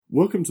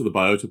Welcome to the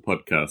Biota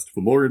Podcast.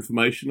 For more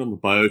information on the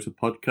Biota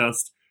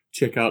Podcast,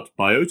 check out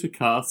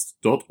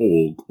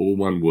biotacast.org, all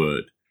one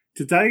word.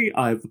 Today,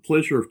 I have the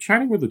pleasure of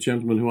chatting with a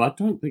gentleman who I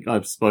don't think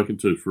I've spoken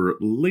to for at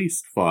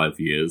least 5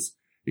 years.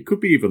 It could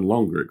be even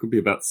longer. It could be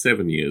about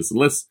 7 years,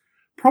 unless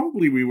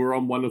probably we were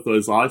on one of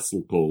those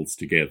ISIL calls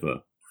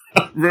together.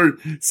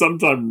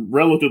 Sometime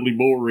relatively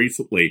more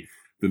recently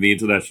than the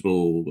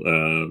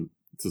International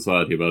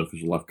Society of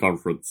Artificial Life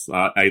Conference,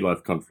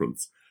 A-Life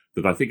Conference,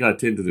 that I think I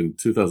attended in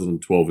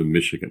 2012 in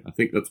Michigan. I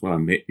think that's when I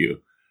met you.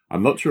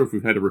 I'm not sure if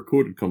we've had a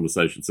recorded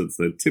conversation since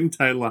then. Tim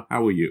Taylor,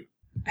 how are you?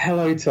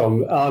 Hello,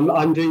 Tom.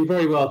 I'm doing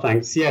very well,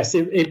 thanks. Yes,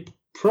 it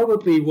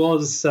probably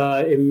was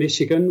in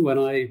Michigan when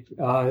I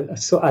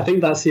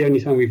think that's the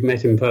only time we've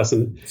met in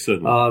person.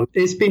 Certainly.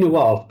 It's been a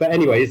while, but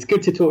anyway, it's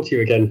good to talk to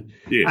you again.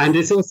 Yes. And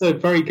it's also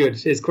very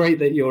good. It's great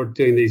that you're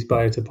doing these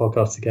Biota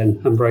podcasts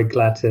again. I'm very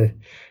glad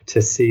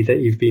to see that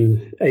you've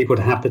been able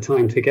to have the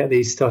time to get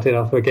these started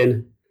up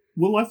again.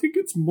 Well, I think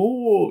it's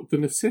more the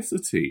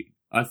necessity.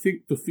 I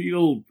think the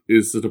field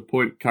is at a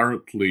point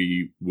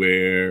currently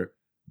where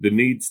there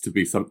needs to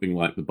be something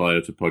like the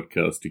Biota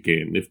podcast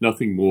again, if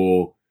nothing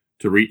more,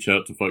 to reach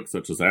out to folks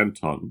such as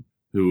Anton,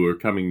 who are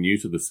coming new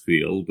to this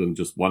field and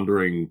just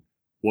wondering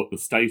what the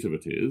state of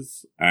it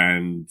is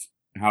and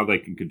how they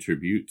can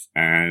contribute,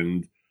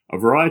 and a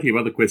variety of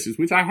other questions,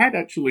 which I had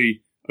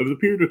actually, over the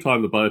period of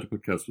time the Biota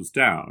podcast was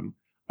down,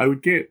 I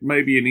would get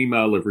maybe an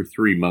email every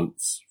 3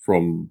 months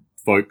from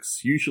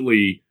folks,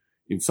 usually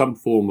in some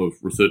form of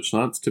research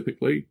science,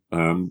 typically,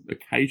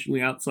 occasionally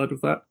outside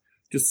of that,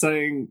 just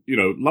saying,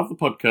 love the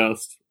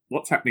podcast,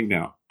 what's happening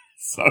now?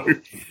 So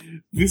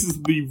this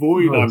is the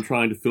void Right. I'm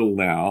trying to fill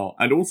now,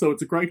 and also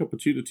it's a great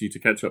opportunity to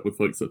catch up with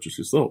folks such as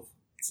yourself.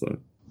 So.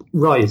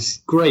 Right,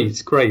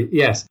 great,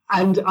 yes.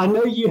 And I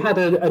know you had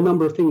a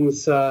number of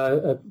things,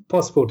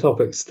 possible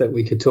topics that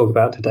we could talk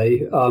about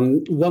today.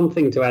 One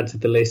thing to add to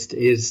the list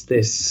is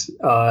this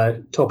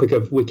topic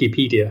of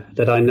Wikipedia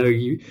that I know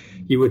you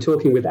were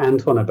talking with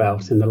Anton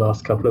about in the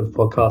last couple of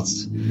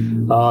podcasts.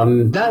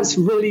 That's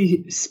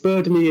really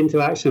spurred me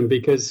into action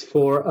because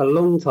for a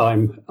long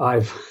time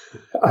I've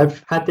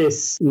had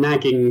this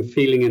nagging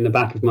feeling in the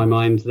back of my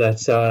mind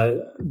that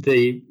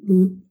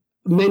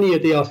many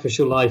of the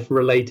artificial life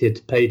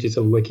related pages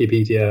on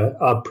Wikipedia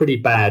are pretty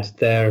bad.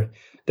 They're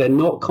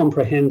not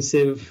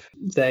comprehensive.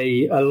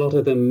 A lot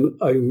of them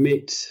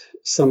omit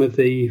some of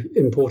the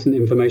important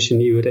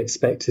information you would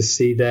expect to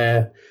see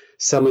there.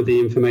 Some of the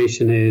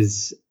information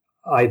is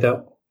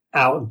either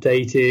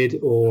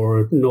outdated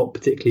or not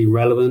particularly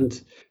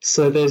relevant.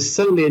 So there's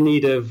certainly a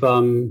need of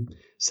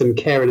some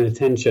care and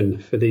attention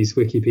for these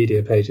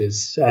Wikipedia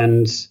pages.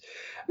 And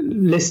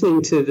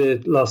listening to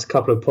the last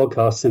couple of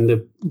podcasts and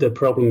the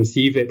problems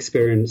you've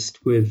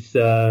experienced with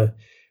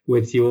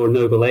your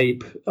Noble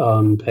Ape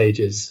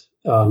pages,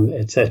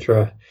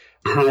 etc.,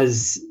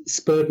 has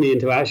spurred me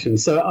into action.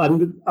 So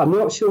I'm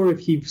not sure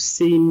if you've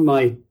seen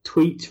my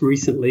tweet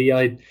recently.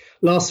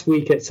 Last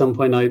week at some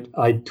point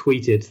I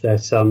tweeted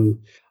that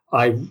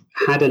I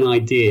had an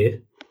idea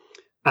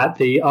at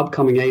the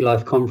upcoming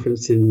A-Life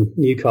conference in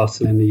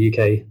Newcastle in the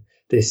UK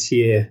this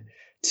year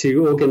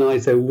to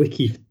organise a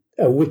wikithon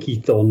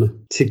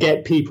to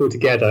get people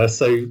together.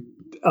 So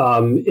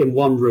in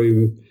one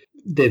room,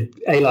 the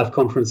A-Life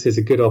conference is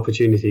a good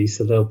opportunity.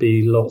 So there'll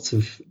be lots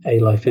of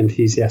A-Life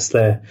enthusiasts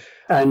there.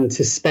 And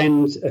to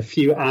spend a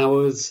few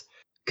hours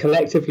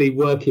collectively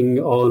working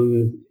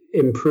on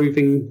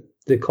improving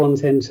the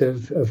content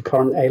of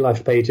current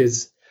A-Life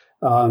pages,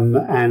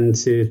 and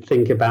to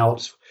think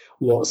about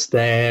what's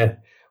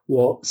there,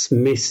 what's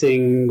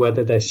missing,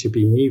 whether there should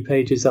be new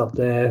pages up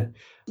there,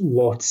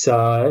 what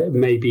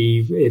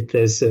maybe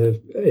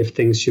if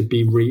things should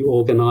be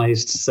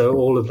reorganized, so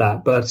all of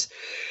that. But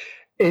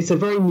it's a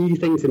very new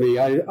thing to me.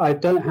 I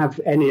don't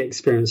have any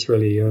experience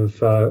really of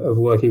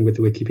working with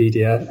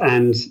Wikipedia,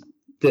 and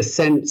the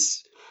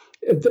sense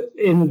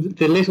in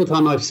the little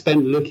time I've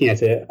spent looking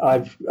at it,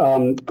 I've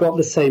got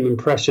the same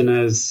impression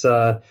as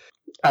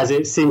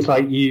it seems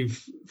like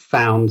you've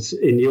found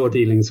in your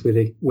dealings with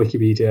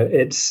Wikipedia.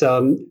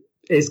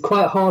 It's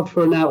quite hard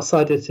for an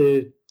outsider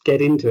to get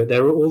into it.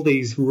 There are all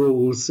these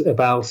rules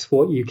about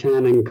what you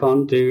can and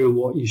can't do and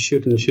what you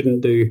should and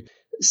shouldn't do.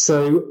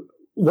 So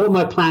what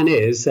my plan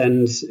is,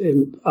 and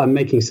I'm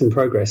making some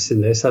progress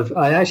in this,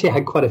 I actually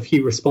had quite a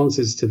few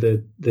responses to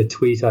the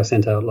tweet I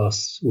sent out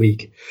last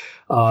week.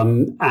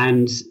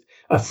 And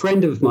a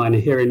friend of mine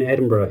here in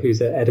Edinburgh,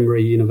 who's at Edinburgh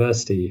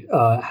University,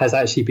 has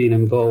actually been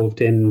involved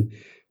in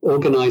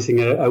organising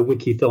a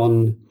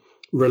wikithon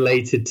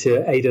related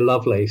to Ada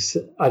Lovelace.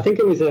 I think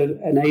it was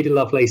an Ada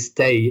Lovelace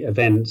Day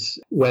event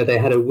where they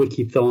had a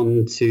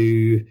wikithon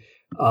to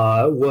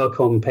work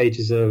on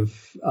pages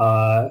of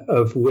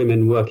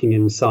women working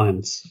in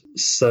science.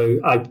 So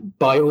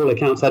by all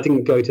accounts, I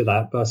didn't go to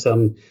that, but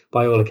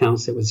by all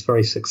accounts, it was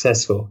very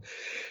successful.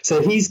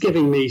 So he's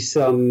giving me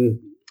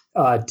some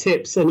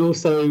tips and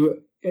also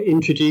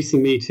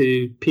introducing me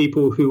to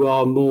people who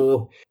are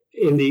more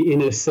in the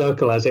inner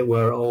circle, as it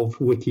were, of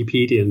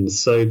Wikipedians.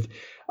 So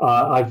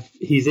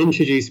He's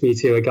introduced me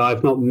to a guy,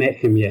 I've not met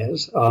him yet,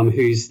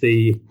 who's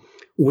the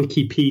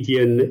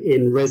Wikipedian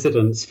in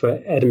residence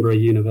for Edinburgh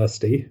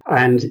University.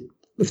 And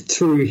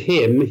through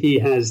him, he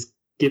has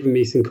given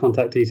me some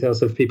contact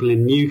details of people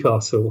in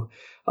Newcastle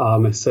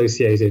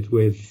associated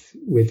with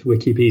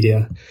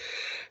Wikipedia.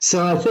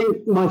 So I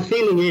think my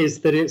feeling is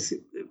that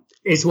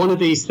it's one of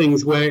these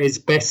things where it's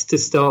best to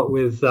start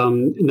with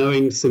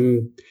knowing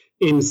some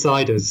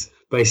insiders,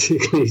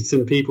 basically,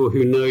 some people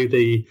who know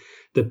the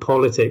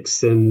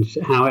politics and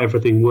how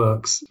everything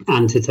works,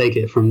 and to take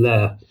it from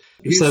there.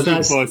 Here's so the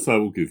that's advice I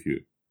will give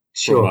you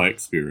sure. from my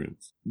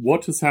experience.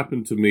 What has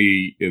happened to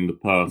me in the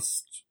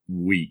past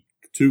week,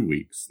 2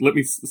 weeks, let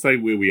me say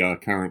where we are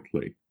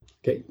currently.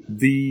 Okay.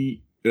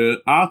 The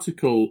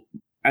article,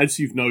 as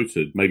you've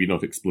noted, maybe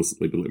not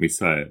explicitly, but let me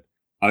say it,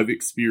 I've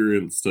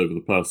experienced over the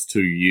past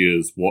 2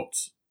 years what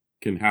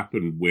can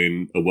happen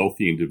when a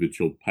wealthy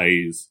individual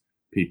pays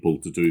people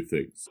to do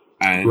things.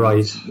 And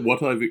right.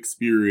 What I've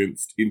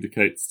experienced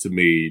indicates to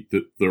me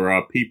that there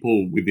are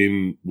people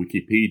within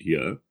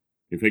Wikipedia,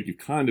 in fact, you've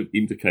kind of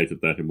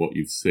indicated that in what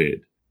you've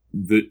said,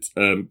 that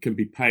can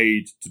be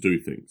paid to do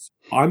things.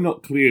 I'm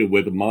not clear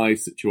whether my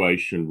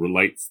situation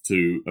relates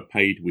to a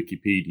paid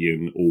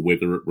Wikipedian or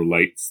whether it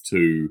relates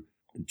to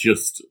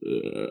just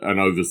an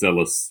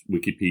overzealous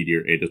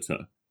Wikipedia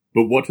editor.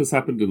 But what has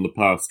happened in the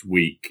past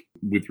week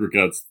with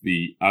regards to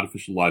the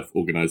Artificial Life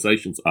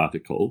Organizations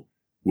article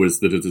was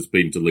that it has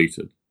been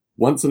deleted.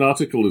 Once an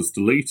article is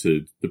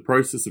deleted, the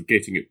process of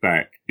getting it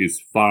back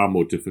is far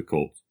more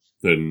difficult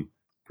than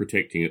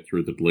protecting it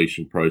through the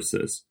deletion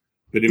process.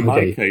 But in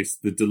my case,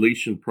 the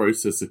deletion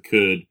process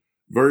occurred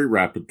very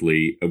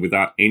rapidly and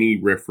without any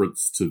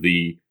reference to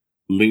the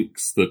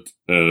links that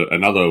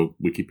another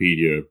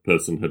Wikipedia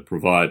person had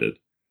provided,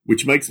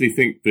 which makes me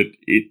think that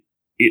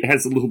it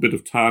has a little bit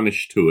of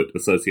tarnish to it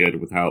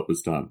associated with how it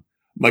was done.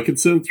 My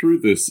concern through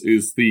this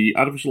is the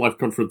Artificial Life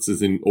Conference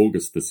is in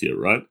August this year,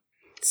 right?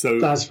 So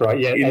that's right,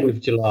 yeah, end of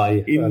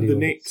July. In the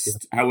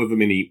next however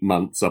many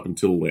months up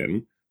until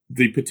then,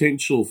 the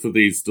potential for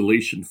these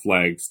deletion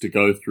flags to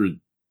go through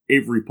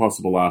every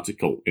possible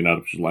article in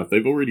Artificial Life.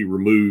 They've already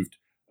removed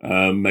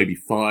maybe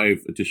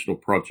 5 additional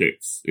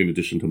projects in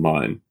addition to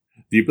mine.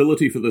 The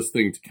ability for this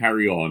thing to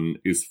carry on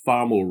is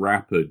far more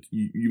rapid.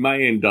 You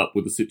may end up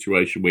with a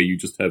situation where you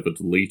just have a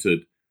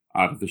deleted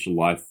Artificial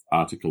Life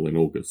article in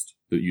August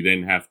that you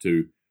then have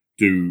to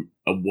do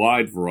a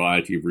wide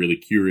variety of really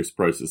curious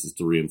processes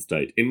to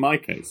reinstate. In my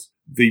case,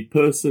 the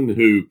person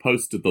who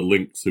posted the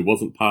links, who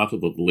wasn't part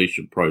of the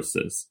deletion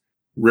process,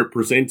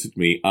 represented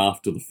me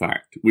after the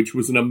fact, which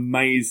was an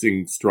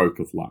amazing stroke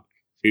of luck.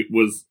 It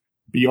was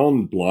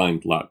beyond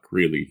blind luck,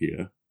 really,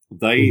 here.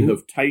 They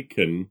have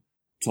taken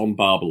Tom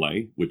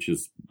Barbalet, which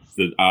is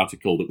the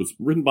article that was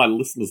written by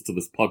listeners to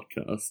this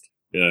podcast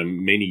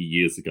many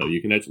years ago.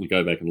 You can actually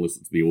go back and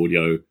listen to the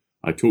audio.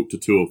 I talked to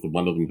 2 of them,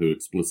 one of them who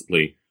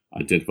explicitly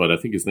identified, I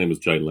think his name was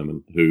Jay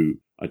Lemon, who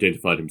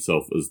identified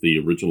himself as the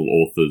original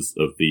authors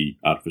of the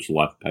Artificial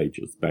Life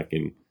pages back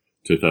in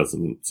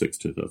 2006,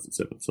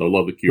 2007. So a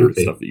lot of the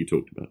curious stuff that you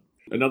talked about.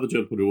 Another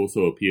gentleman who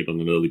also appeared on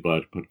an early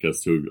Bio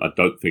podcast, who I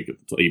don't think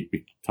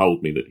he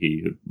told me that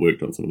he had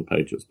worked on some of the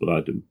pages, but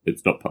I didn't.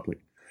 It's not public.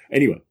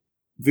 Anyway,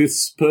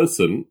 this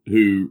person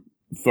who,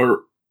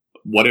 for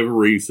whatever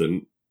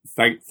reason,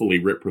 thankfully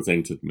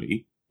represented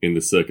me in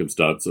this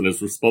circumstance and is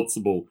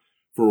responsible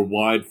for a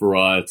wide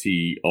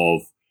variety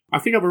of, I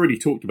think I've already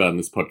talked about in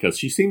this podcast,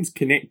 she seems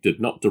connected,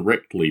 not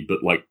directly,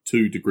 but like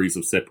 2 degrees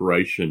of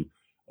separation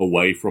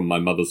away from my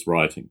mother's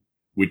writing,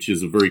 which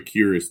is a very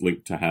curious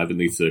link to have in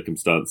these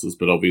circumstances.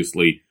 But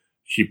obviously,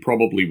 she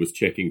probably was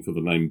checking for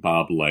the name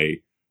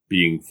Barbalet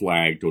being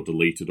flagged or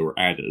deleted or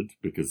added,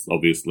 because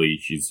obviously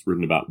she's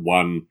written about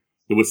one.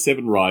 There were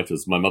 7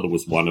 writers. My mother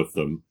was one of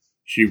them.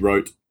 She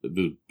wrote,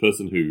 the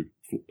person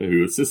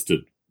who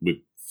assisted with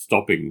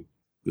stopping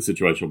the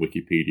situation on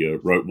Wikipedia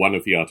wrote one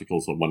of the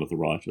articles on one of the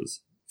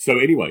writers. So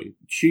anyway,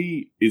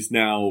 she is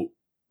now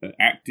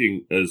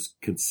acting as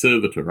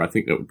conservator, I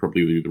think that would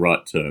probably be the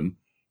right term,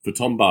 for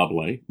Tom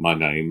Barbalet, my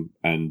name,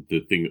 and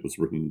the thing that was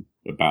written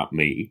about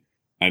me,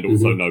 and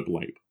also Noble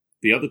Ape.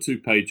 The other 2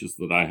 pages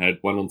that I had,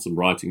 one on some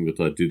writing that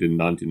I did in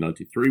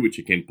 1993, which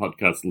again,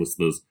 podcast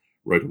listeners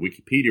wrote a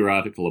Wikipedia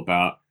article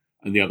about,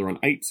 and the other on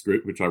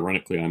ApeScript, which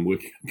ironically I'm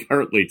working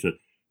currently to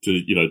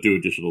do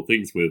additional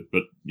things with,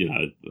 but,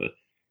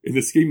 in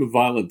the scheme of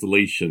violent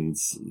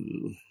deletions,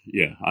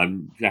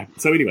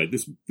 So anyway,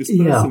 this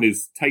person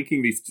is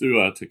taking these 2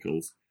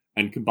 articles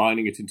and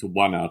combining it into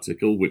one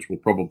article, which will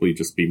probably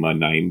just be my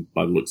name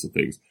by the looks of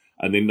things,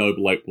 and then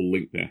Noble Ape will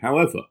link there.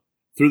 However,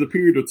 through the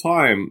period of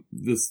time,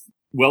 this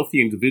wealthy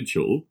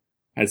individual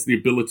has the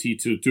ability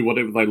to do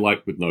whatever they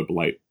like with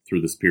Noble Ape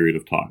through this period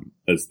of time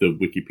as the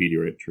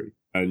Wikipedia entry,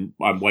 and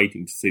I'm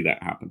waiting to see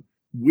that happen.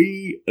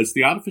 We, as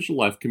the Artificial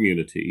Life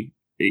community,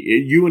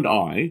 you and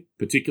I,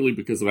 particularly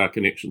because of our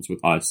connections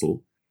with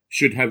ISIL,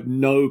 should have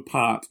no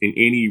part in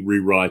any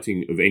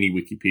rewriting of any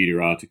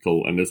Wikipedia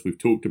article. And as we've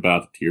talked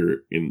about it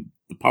here in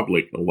the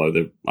public, although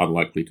they're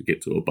unlikely to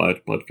get to a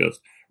podcast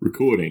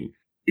recording,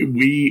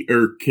 we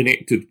are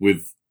connected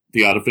with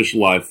the artificial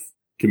life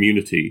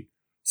community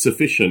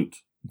sufficient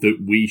that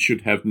we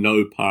should have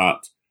no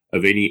part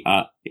of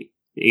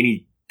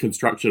any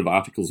construction of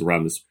articles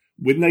around this.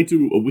 When they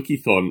do a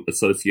wikithon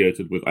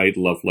associated with Ada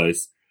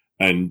Lovelace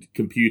and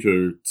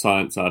computer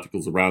science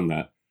articles around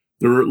that,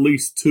 there are at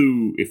least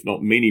 2, if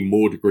not many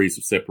more degrees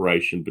of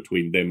separation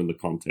between them and the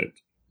content.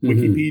 Mm-hmm.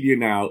 Wikipedia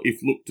now,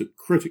 if looked at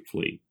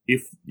critically,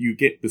 if you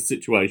get the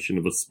situation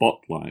of a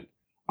spotlight,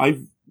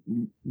 I've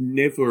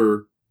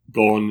never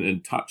gone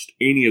and touched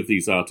any of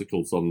these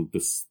articles on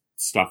this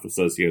stuff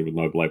associated with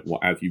Noble Ape,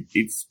 what have you.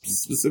 It's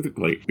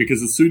specifically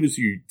because as soon as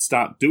you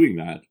start doing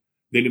that,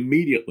 then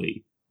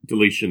immediately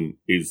deletion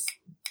is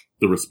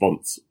the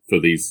response for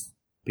these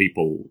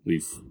people,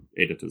 these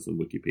editors in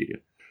Wikipedia.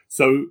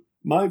 So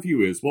my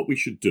view is what we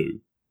should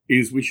do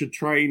is we should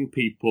train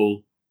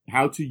people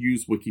how to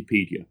use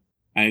Wikipedia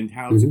and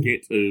how to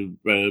get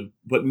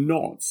but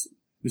not.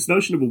 This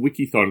notion of a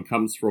wikithon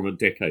comes from a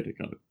decade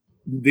ago.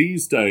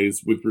 These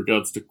days, with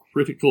regards to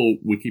critical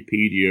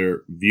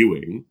Wikipedia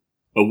viewing,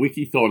 a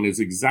wikithon is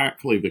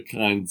exactly the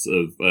kinds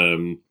of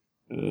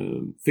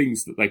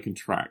things that they can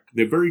track.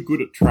 They're very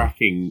good at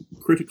tracking.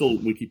 Critical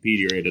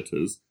Wikipedia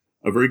editors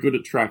are very good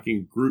at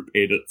tracking group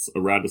edits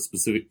around a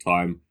specific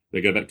time. They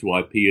go back to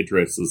IP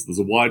addresses. There's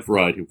a wide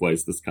variety of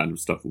ways this kind of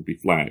stuff will be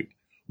flagged.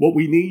 What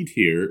we need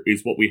here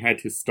is what we had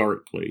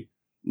historically.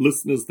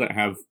 Listeners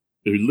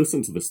who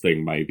listen to this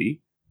thing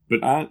maybe,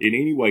 but aren't in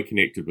any way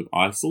connected with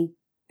ISIL,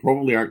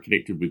 probably aren't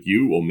connected with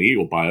you or me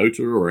or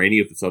Biota or any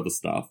of this other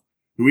stuff,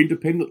 who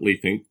independently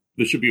think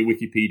there should be a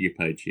Wikipedia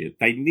page here.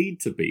 They need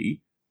to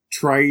be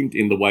trained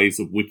in the ways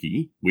of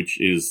Wiki, which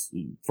is,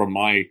 from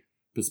my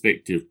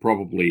perspective,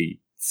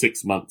 probably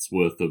 6 months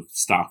worth of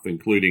stuff,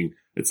 including,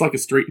 it's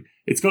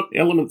got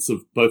elements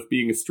of both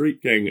being a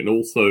street gang and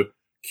also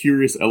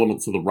curious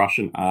elements of the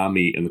Russian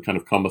army and the kind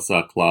of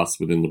commissar class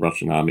within the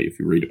Russian army, if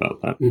you read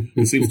about that.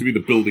 It seems to be the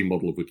building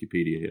model of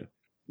Wikipedia here.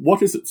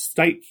 What is at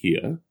stake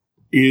here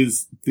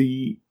is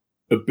the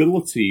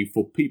ability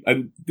for people,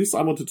 and this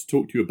I wanted to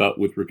talk to you about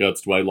with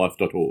regards to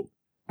alife.org.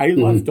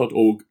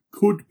 alife.org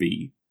could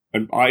be,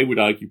 and I would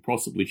argue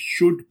possibly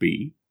should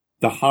be,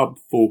 the hub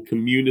for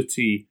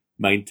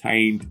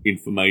community-maintained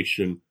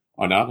information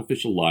on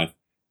artificial life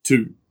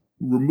to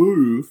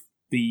remove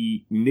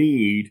the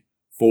need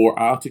for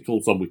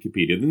articles on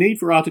Wikipedia. The need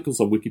for articles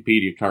on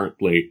Wikipedia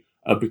currently,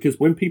 because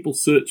when people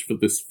search for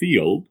this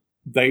field,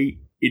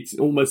 it's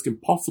almost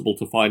impossible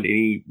to find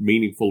any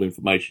meaningful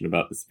information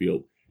about this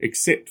field,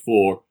 except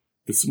for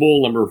the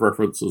small number of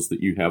references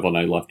that you have on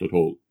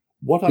alife.org.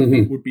 What I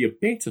think would be a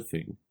better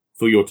thing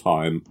for your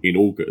time in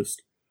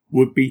August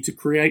would be to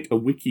create a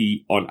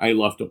wiki on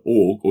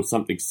alife.org or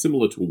something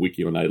similar to a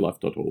wiki on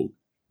alife.org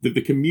that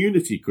the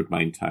community could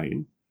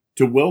maintain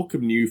to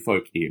welcome new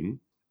folk in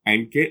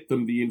and get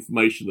them the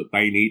information that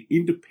they need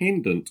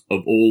independent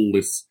of all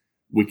this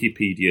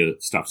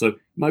Wikipedia stuff. So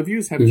my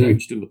views have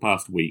changed in the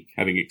past week,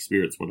 having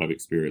experienced what I've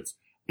experienced.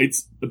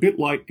 It's a bit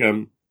like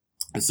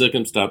a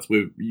circumstance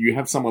where you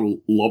have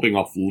someone lobbing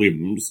off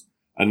limbs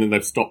and then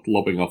they've stopped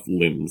lobbing off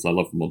limbs. I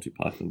love the Monty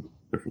Python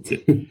reference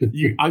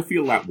here. I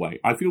feel that way.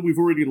 I feel we've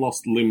already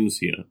lost limbs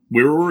here.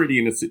 We're already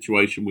in a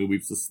situation where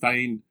we've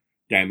sustained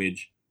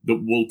damage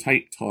that will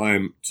take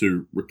time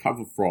to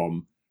recover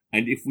from.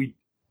 And if we,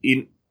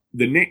 in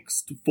the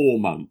next 4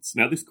 months,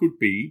 now this could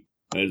be,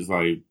 as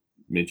I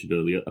mentioned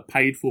earlier, a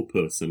paid-for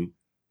person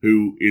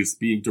who is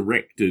being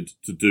directed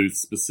to do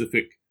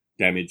specific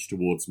damage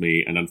towards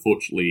me, and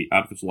unfortunately,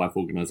 artificial life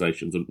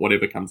organizations and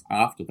whatever comes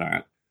after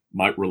that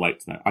might relate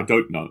to that. I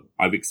don't know.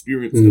 I've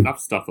experienced enough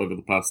stuff over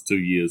the past 2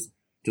 years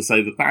to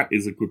say that that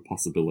is a good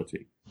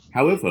possibility.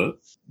 However,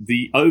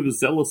 the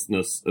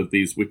overzealousness of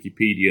these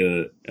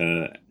Wikipedia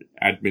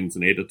admins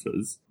and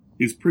editors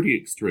is pretty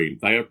extreme.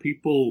 They are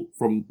people,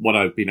 from what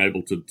I've been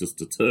able to just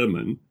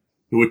determine,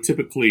 who are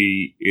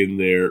typically in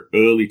their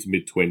early to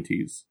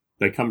mid-20s.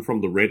 They come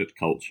from the Reddit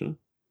culture.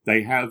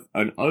 They have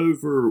an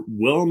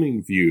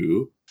overwhelming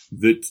view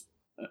that,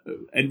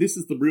 and this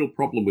is the real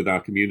problem with our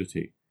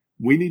community,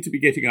 we need to be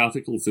getting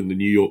articles in the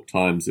New York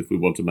Times if we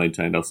want to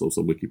maintain ourselves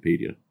on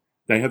Wikipedia.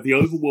 They have the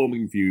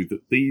overwhelming view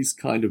that these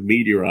kind of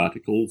media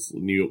articles, the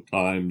New York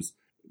Times,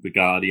 The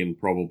Guardian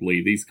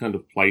probably, these kind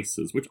of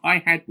places, which I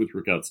had with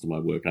regards to my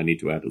work, I need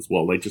to add as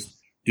well. They just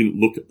didn't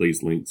look at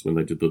these links when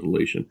they did the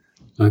deletion.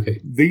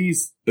 Okay.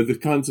 These are the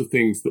kinds of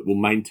things that will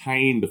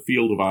maintain the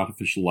field of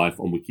artificial life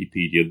on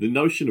Wikipedia. The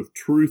notion of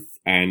truth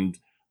and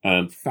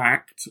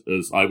fact,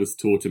 as I was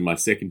taught in my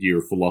second year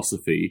of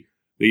philosophy,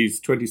 these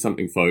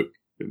 20-something folk,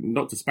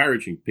 not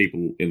disparaging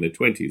people in their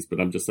 20s, but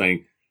I'm just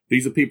saying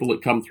these are people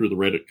that come through the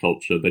Reddit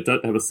culture. They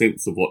don't have a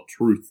sense of what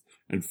truth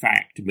and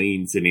fact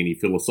means in any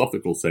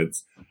philosophical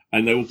sense,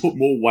 and they will put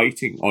more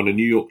weighting on a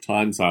New York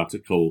Times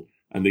article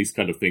and these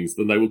kind of things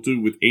than they will do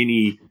with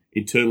any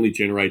internally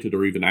generated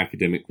or even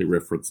academically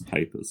referenced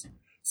papers.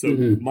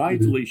 So my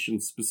deletion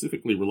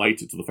specifically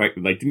related to the fact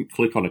that they didn't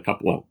click on a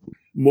couple, well,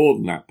 more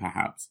than that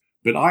perhaps,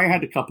 but I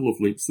had a couple of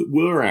links that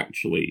were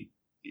actually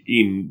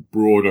in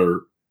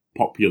broader,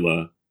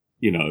 popular,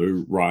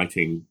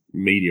 writing,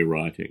 media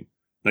writing.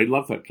 They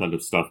love that kind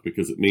of stuff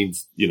because it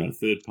means,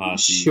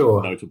 third-party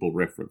notable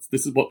reference.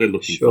 This is what they're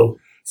looking for.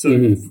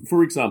 So,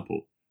 for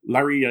example,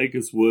 Larry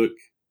Yeager's work,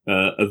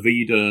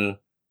 Avida,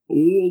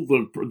 all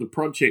the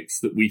projects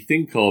that we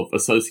think of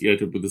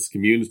associated with this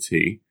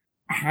community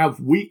have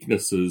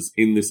weaknesses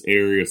in this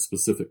area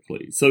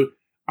specifically. So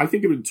I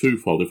think of it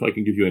twofold, if I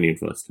can give you any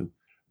advice, Tim.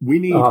 We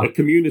need a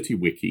community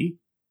wiki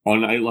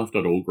on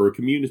alife.org or a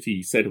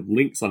community set of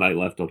links on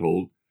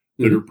alife.org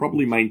that are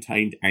probably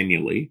maintained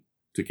annually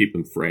to keep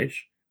them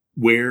fresh,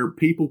 where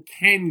people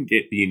can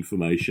get the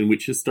information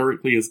which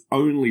historically has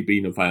only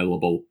been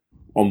available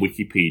on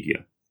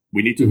Wikipedia.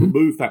 We need to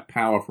remove that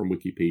power from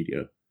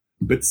Wikipedia.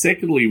 But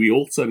secondly, we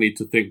also need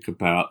to think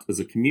about, as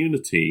a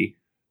community,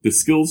 the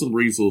skills and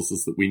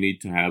resources that we need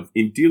to have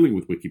in dealing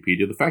with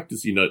Wikipedia. The fact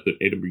is, you note that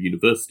Edinburgh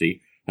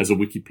University has a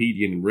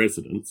Wikipedian in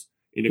residence,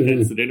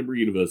 indicates that Edinburgh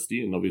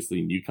University, and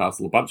obviously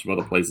Newcastle, a bunch of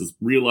other places,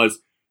 realise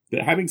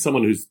that having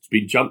someone who's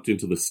been jumped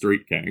into the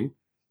street gang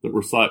that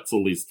recites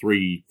all these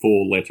 3-4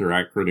 letter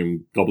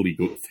acronym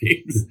gobbledygook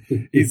things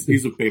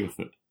is a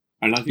benefit.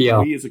 And I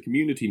think we as a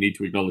community need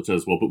to acknowledge that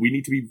as well, but we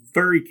need to be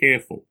very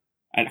careful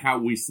at how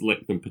we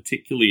select them,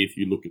 particularly if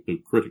you look at the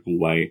critical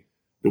way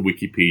that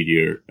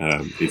Wikipedia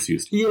is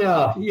used.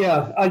 Yeah,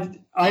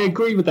 I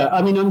agree with that.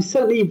 I mean, I'm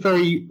certainly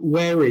very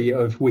wary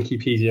of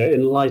Wikipedia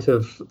in light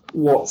of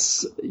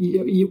what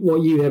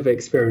you have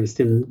experienced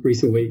in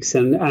recent weeks,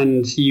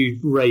 and you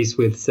raised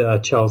with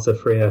Charles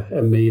Afria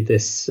and me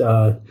this.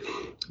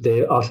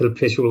 The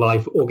Artificial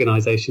Life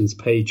Organizations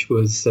page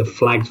was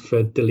flagged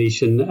for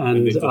deletion,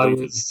 and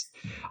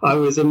I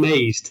was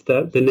amazed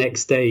that the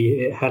next day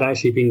it had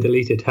actually been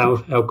deleted.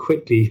 How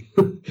quickly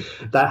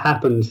that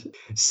happened.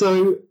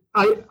 So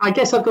I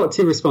guess I've got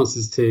two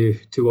responses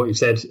to what you've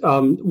said.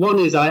 One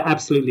is I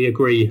absolutely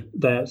agree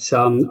that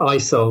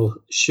ISOL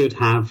should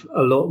have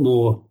a lot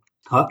more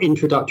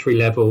introductory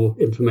level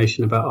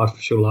information about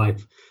artificial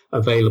life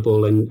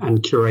available and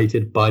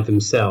curated by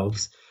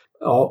themselves,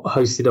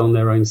 hosted on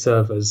their own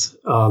servers,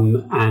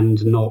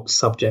 and not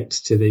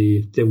subject to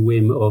the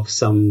whim of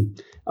some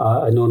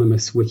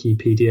anonymous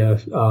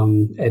Wikipedia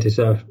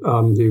editor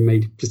who may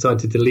decide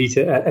to delete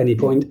it at any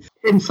point.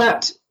 In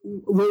fact,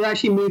 we're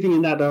actually moving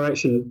in that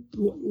direction.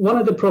 One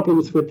of the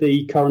problems with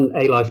the current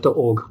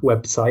alife.org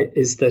website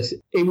is that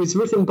it was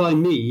written by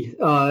me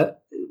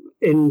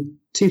in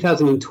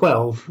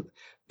 2012,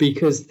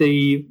 because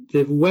the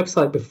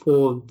website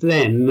before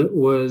then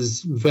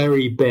was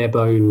very bare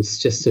bones,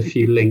 just a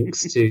few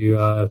links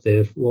to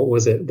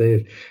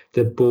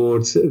the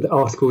boards, the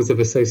articles of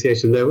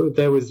association.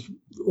 There was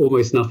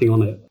almost nothing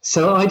on it.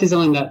 So I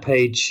designed that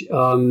page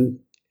I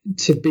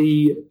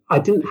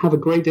didn't have a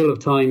great deal of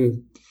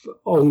time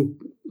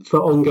for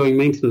ongoing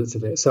maintenance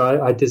of it.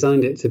 So I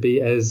designed it to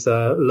be as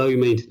low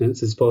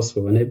maintenance as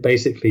possible. And it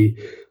basically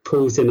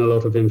pulls in a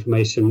lot of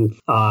information,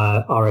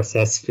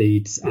 RSS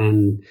feeds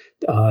and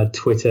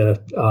Twitter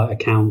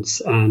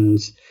accounts and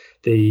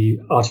the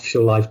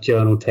Artificial Life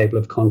Journal table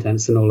of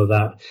contents and all of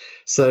that.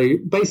 So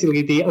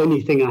basically the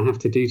only thing I have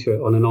to do to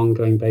it on an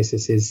ongoing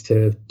basis is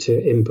to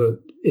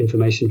input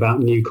information about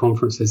new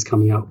conferences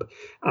coming up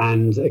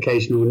and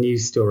occasional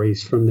news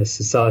stories from this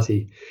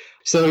society.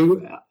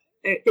 So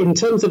in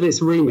terms of its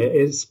remit,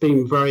 it's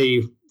been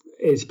very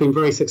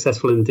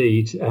successful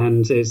indeed,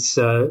 and it's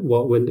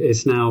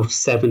it's now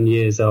 7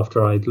 years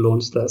after I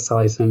launched that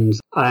site, and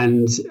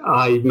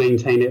I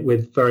maintain it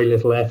with very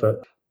little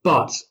effort.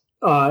 But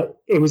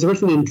it was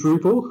written in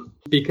Drupal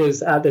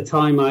because at the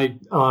time I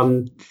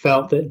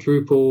felt that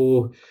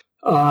Drupal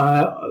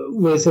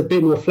was a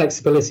bit more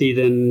flexibility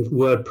than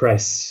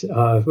WordPress,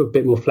 a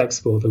bit more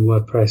flexible than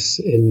WordPress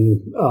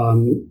in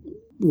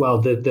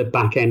the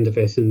back end of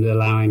it, and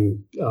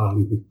allowing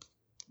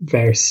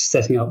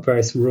setting up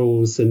various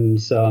rules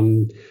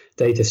and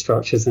data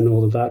structures and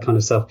all of that kind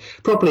of stuff.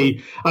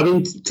 Probably, I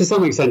mean, to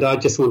some extent, I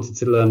just wanted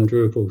to learn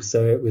Drupal,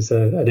 so it was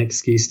an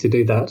excuse to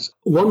do that.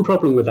 One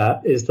problem with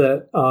that is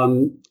that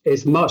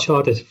it's much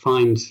harder to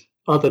find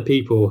other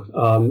people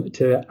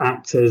to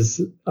act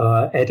as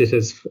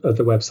editors of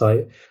the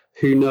website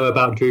who know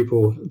about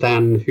Drupal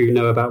than who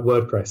know about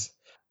WordPress.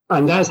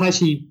 And that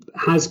actually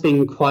has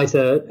been quite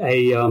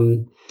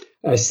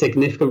a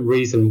significant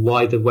reason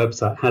why the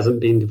website hasn't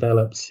been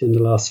developed in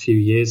the last few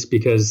years,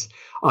 because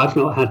I've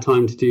not had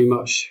time to do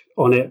much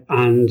on it,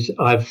 and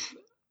I've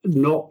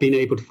not been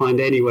able to find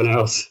anyone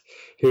else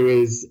who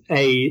is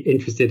A,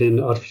 interested in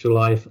artificial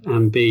life,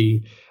 and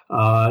B,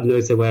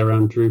 knows their way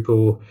around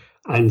Drupal,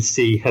 and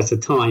C, has the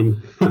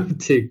time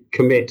to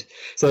commit.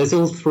 So it's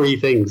all three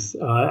things.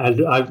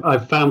 And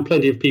I've found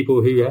plenty of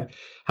people who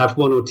have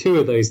one or two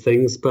of those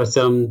things, but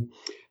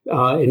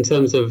in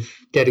terms of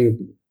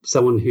getting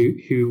someone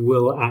who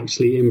will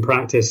actually in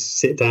practice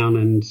sit down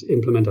and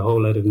implement a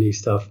whole load of new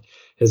stuff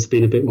has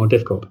been a bit more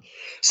difficult.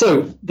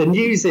 So the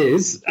news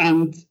is,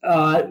 and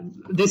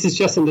this is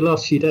just in the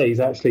last few days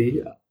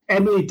actually,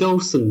 Emily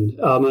Dawson,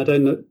 I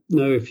don't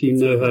know if you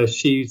know her,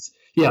 she's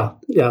Yeah,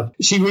 yeah.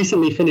 She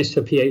recently finished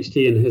her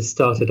PhD and has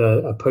started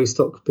a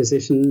postdoc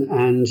position,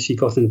 and she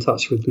got in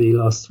touch with me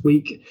last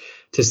week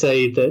to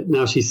say that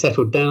now she's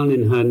settled down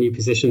in her new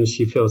position,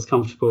 she feels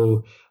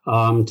comfortable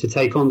to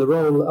take on the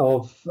role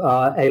of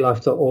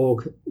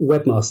alife.org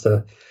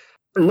webmaster.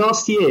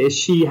 Last year,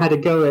 she had a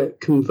go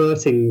at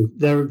converting.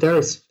 There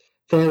are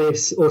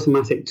various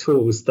automatic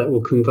tools that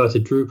will convert a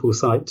Drupal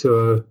site to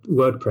a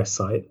WordPress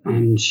site,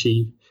 and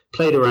she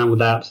played around with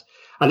that.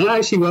 And it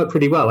actually worked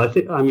pretty well. I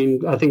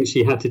think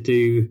she had to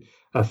do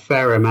a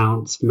fair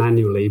amount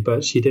manually,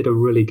 but she did a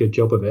really good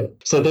job of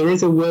it. So there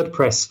is a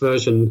WordPress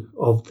version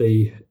of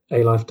the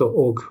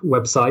alife.org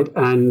website.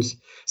 And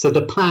so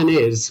the plan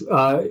is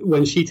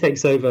when she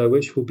takes over,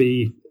 which will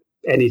be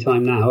any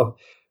time now,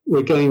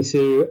 we're going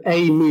to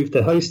move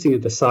the hosting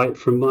of the site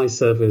from my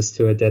servers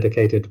to a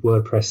dedicated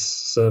WordPress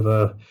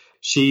server.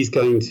 She's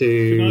going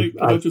to...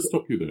 Can I just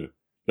stop you there?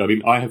 I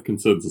mean, I have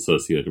concerns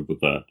associated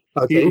with that.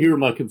 Okay. Here are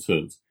my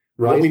concerns.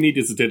 Right. What we need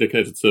is a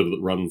dedicated server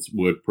that runs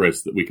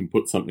WordPress that we can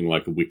put something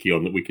like a wiki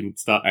on, that we can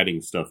start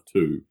adding stuff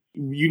to.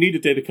 You need a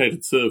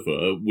dedicated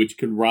server which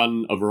can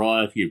run a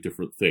variety of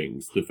different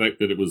things. The fact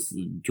that it was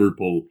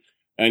Drupal,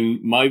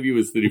 and my view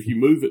is that if you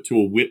move it to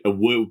a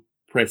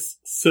WordPress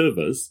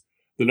servers,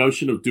 the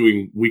notion of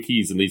doing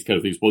wikis and these kind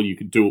of things, well, you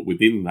could do it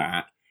within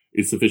that,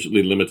 is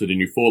sufficiently limited,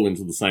 and you fall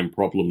into the same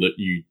problem that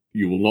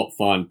you will not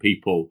find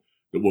people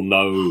that will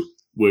know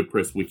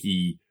WordPress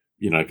wiki,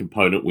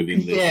 component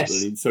within this.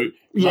 Yes. So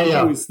my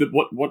view is that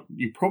what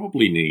you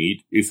probably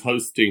need is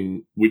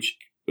hosting which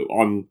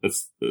on a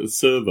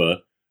server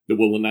that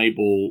will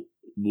enable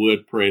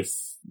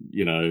WordPress,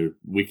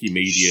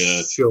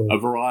 Wikimedia, sure, a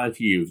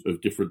variety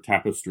of different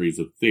tapestries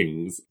of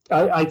things.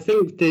 I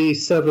think the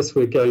service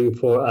we're going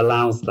for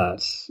allows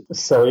that.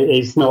 So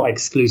it's not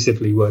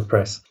exclusively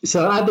WordPress.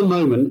 So at the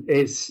moment,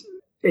 it's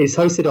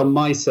hosted on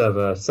my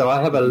server. So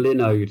I have a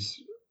Linode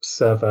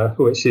server,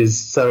 which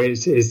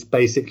is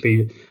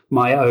basically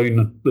my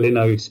own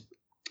Linode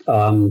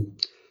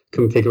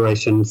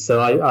configuration. So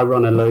I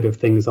run a load of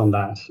things on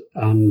that,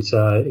 and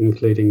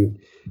including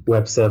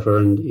web server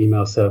and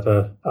email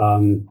server.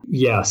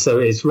 So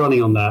it's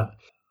running on that.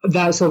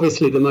 That's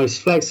obviously the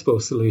most flexible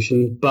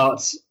solution,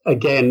 but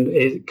again,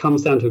 it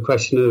comes down to a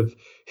question of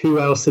who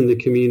else in the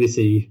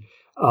community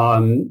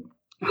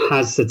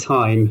has the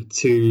time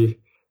to.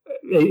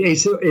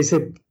 It's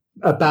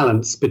a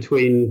balance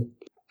between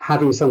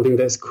having something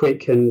that's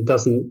quick and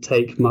doesn't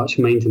take much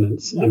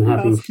maintenance and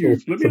having full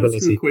flexibility. Let me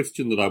ask you a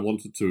question that I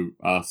wanted to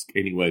ask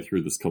anyway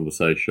through this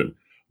conversation.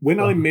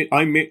 When I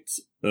met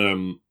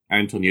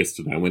Anton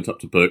yesterday, I went up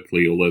to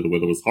Berkeley, although the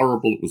weather was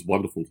horrible. It was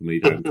wonderful to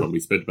meet Anton.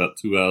 We spent about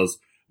 2 hours,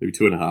 maybe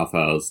 2.5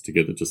 hours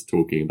together just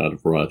talking about a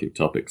variety of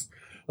topics.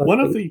 Okay. One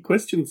of the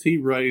questions he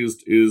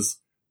raised is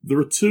there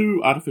are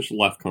 2 artificial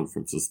life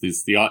conferences.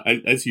 There's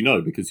as you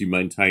know, because you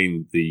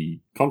maintain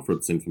the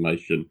conference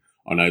information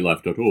on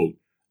alife.org.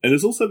 And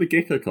there's also the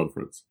Gecko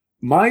conference.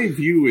 My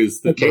view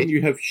is that when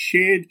you have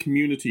shared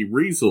community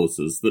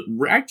resources that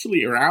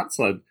actually are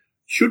outside,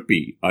 should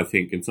be, I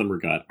think, in some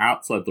regard,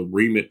 outside the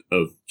remit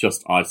of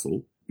just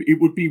ISIL, it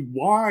would be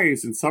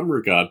wise in some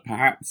regard,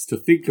 perhaps, to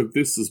think of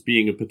this as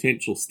being a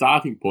potential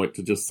starting point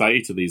to just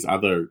say to these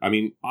other,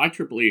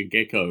 IEEE and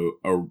Gecko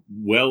are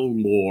well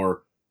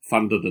more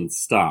funded and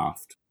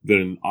staffed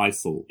than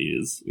ISIL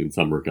is in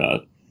some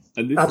regard.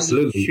 And this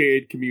Absolutely. is a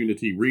shared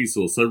community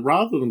resource. So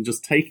rather than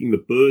just taking the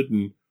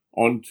burden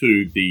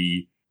onto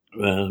the,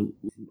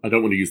 I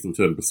don't want to use the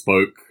term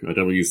bespoke, I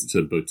don't want to use the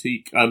term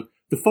boutique,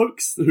 the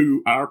folks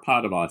who are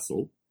part of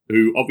ISIL,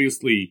 who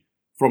obviously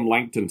from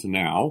Langton to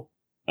now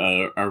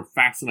are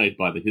fascinated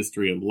by the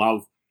history and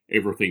love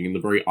everything in the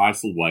very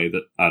ISIL way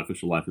that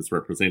artificial life is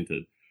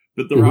represented.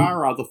 But there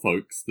are other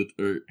folks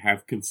that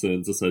have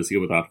concerns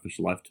associated with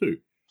artificial life too.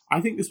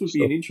 I think this would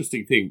be an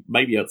interesting thing,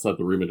 maybe outside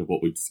the remit of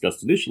what we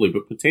discussed initially,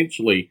 but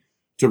potentially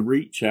to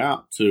reach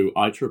out to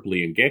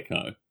IEEE and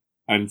Gecko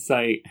and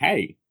say,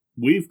 hey,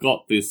 we've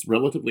got this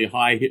relatively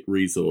high hit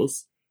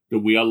resource that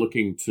we are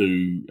looking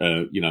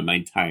to,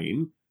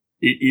 maintain.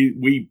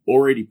 We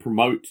already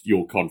promote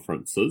your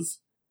conferences,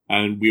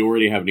 and we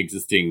already have an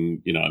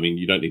existing,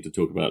 you don't need to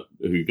talk about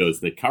who goes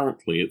there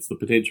currently. It's the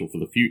potential for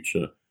the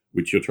future,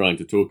 which you're trying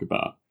to talk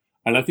about.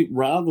 And I think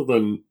rather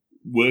than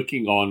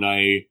working on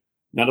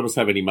none of us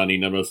have any money,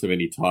 none of us have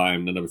any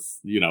time, none of us,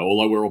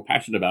 although we're all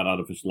passionate about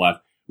artificial life,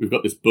 we've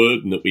got this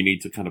burden that we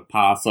need to kind of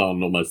pass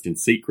on almost in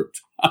secret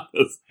to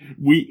others.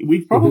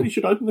 We probably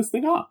should open this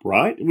thing up,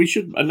 right? We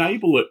should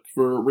enable it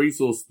for a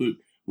resource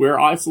where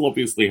ISIL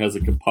obviously has a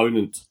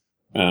component,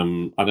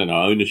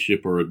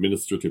 ownership or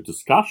administrative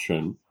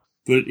discussion,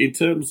 but in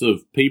terms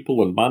of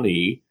people and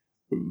money,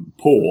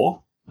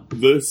 poor,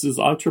 versus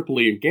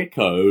IEEE and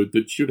Gecko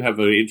that should have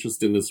an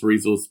interest in this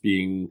resource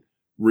being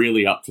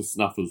really up to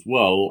snuff as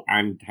well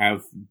and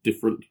have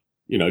different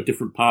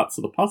parts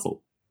of the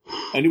puzzle.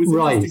 And it was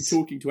interesting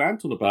talking to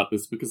Anton about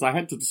this because I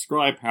had to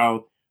describe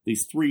how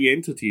these 3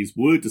 entities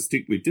were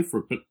distinctly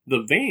different, but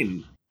the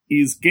Venn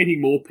is getting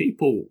more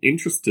people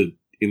interested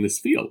in this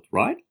field,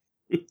 right?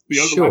 The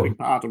overlapping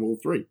part of all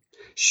 3.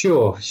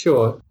 Sure,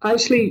 sure.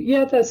 Actually,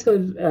 yeah, that's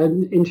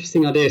an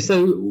interesting idea.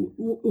 So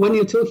when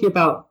you're talking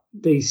about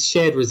these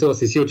shared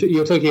resources,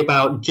 you're talking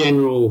about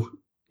general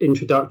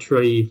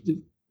introductory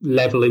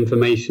level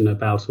information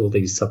about all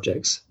these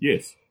subjects.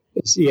 Yes.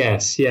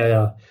 Yes,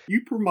 yeah.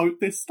 You promote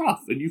their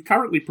stuff, and you've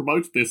currently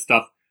promoted their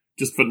stuff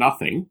just for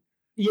nothing.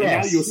 Yes, and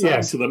now you're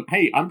saying to them,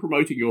 hey, I'm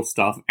promoting your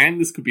stuff, and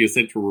this could be a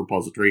central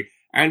repository,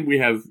 and we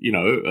have,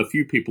 a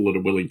few people that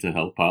are willing to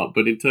help out,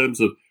 but in terms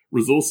of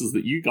resources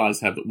that you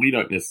guys have that we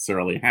don't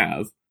necessarily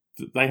have,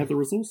 they have the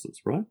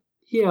resources, right?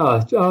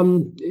 Yeah.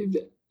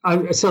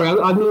 I'm sorry,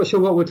 I'm not sure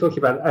what we're talking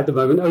about at the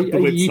moment. Are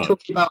you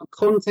talking about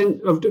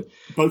content of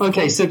both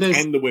content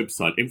and the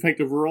website? In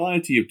fact, a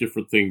variety of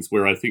different things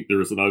where I think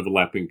there is an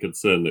overlapping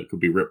concern that could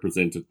be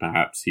represented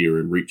perhaps here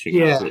in reaching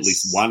out to at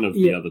least one of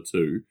the other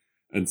two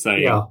and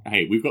saying,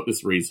 hey, we've got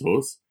this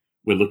resource,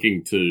 we're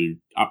looking to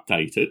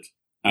update it,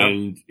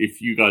 and if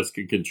you guys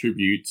can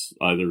contribute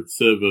either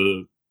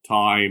server,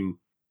 time,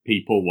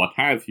 people, what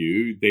have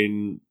you,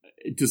 then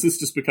does this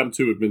just become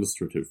too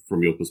administrative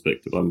from your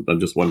perspective? I'm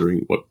just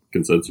wondering what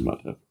concerns you might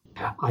have.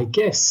 I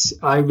guess.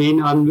 I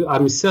mean,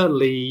 I'm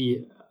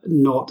certainly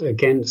not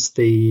against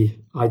the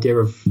idea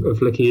of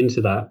looking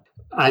into that.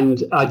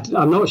 And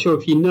I'm not sure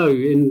if you know,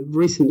 in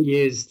recent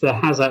years, there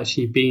has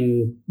actually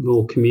been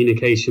more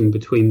communication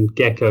between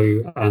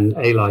Gecko and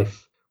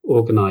A-Life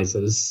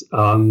organisers.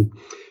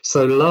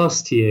 So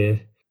last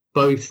year,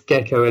 both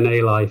Gecko and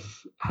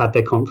A-Life had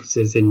their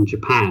conferences in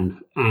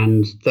Japan,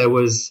 and there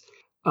was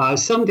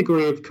some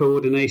degree of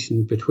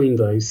coordination between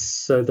those,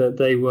 so that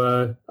they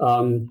were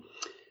in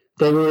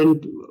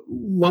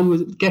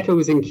Gecko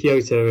was in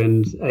Kyoto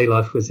and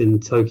A-Life was in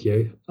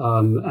Tokyo,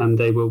 and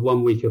they were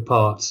 1 week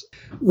apart.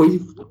 We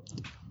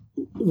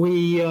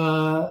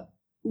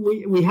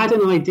had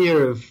an idea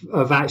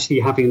of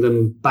actually having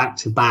them back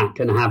to back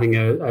and having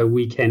a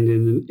weekend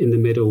in the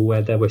middle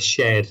where there were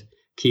shared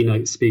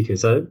keynote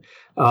speakers.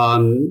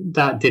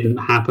 That didn't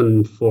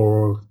happen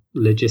for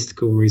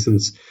logistical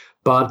reasons.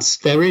 But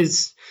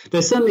there's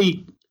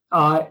certainly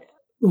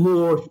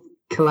more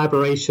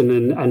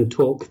collaboration and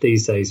talk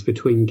these days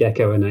between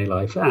Gecko and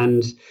A-Life.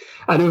 And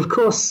of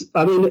course,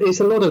 I mean, it's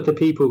a lot of the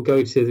people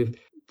go to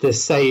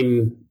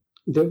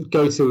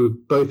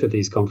both of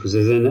these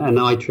conferences and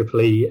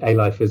IEEE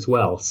A-Life as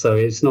well. So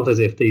it's not as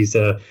if these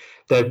are,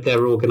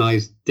 they're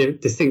organized,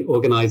 distinct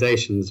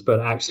organizations, but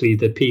actually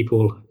the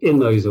people in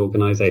those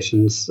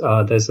organizations,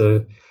 there's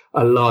a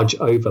large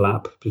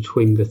overlap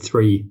between the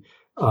three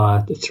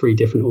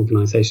different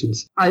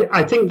organizations.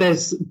 I think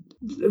there's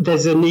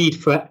a need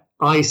for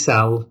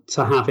iSal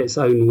to have its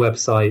own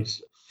website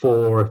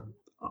for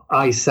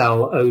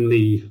iSal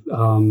only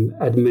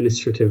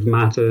administrative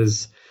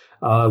matters.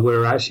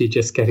 We're actually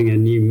just getting a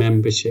new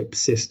membership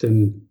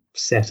system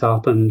set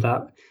up and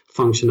that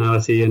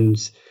functionality.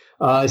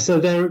 And so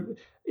there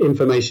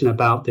information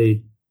about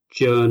the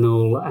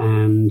journal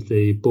and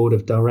the board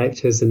of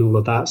directors and all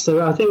of that.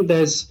 So I think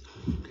there's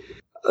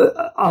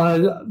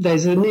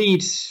a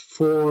need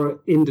for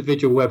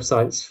individual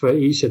websites for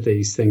each of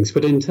these things,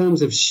 but in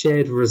terms of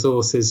shared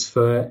resources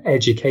for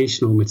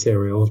educational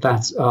material,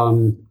 that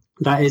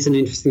is an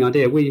interesting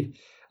idea.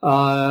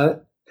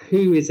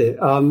 Who is it?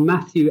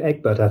 Matthew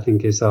Egbert, I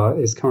think, is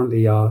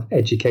currently our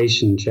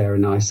education chair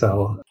in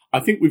iSal. I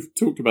think we've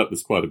talked about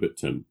this quite a bit,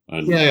 Tim.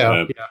 And,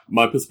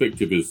 my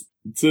perspective is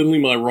certainly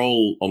my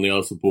role on the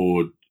iSal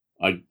board.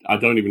 I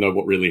don't even know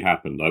what really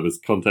happened. I was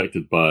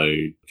contacted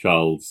by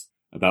Charles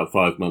about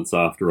 5 months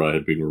after I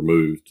had been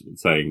removed,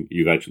 saying,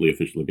 you've actually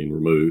officially been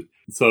removed.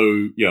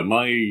 So,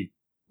 my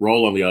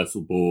role on the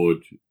iSal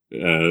board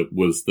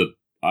was that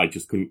I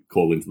just couldn't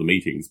call into the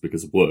meetings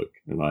because of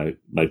work. And I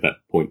made that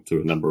point to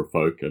a number of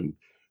folk, and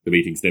the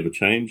meetings never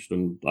changed,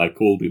 and I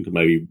called into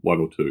maybe one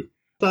or two.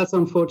 That's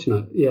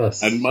unfortunate,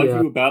 yes. And my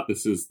view about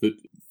this is that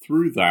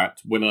through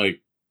that, when I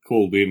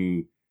called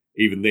in,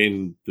 even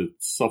then, the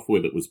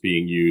software that was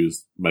being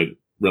used made it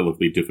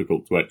relatively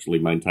difficult to actually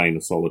maintain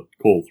a solid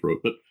call through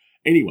it. But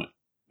anyway,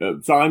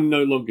 so I'm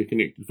no longer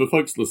connected. For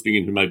folks listening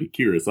in who may be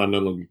curious, I'm no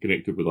longer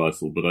connected with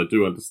iSal, but I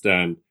do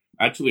understand,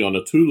 actually on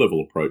a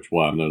two-level approach,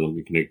 why I'm no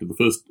longer connected. The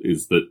first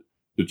is that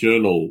the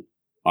journal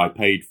I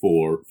paid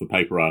for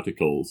paper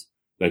articles,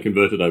 they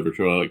converted over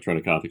to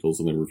electronic articles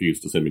and then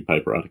refused to send me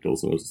paper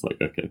articles. And I was just like,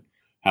 okay,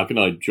 how can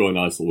I join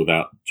iSal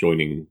without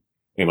joining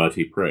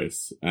MIT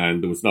Press?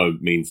 And there was no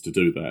means to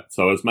do that.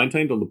 So I was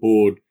maintained on the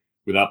board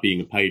without being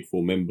a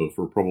paid-for member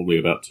for probably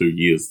about 2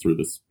 years through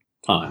this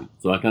time.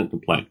 So I can't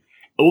complain.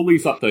 All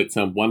these updates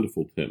sound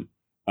wonderful, Tim.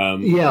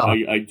 Yes,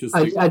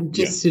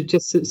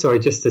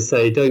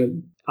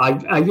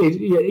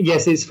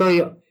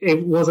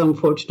 it was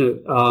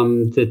unfortunate.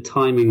 The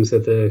timings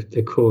of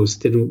the calls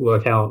didn't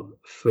work out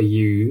for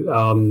you.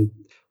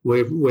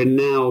 We're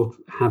now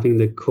having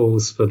the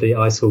calls for the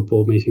iSal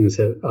board meetings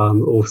at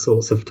all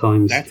sorts of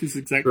times. That is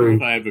exactly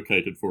what I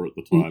advocated for at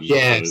the time.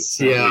 Yes,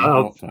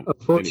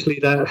 unfortunately,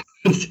 that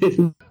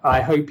didn't.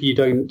 I hope you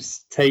don't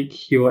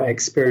take your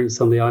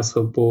experience on the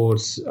iSal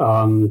board.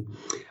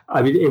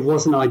 I mean, it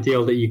wasn't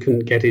ideal that you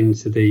couldn't get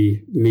into the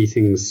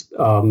meetings,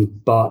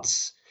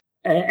 but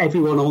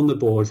everyone on the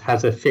board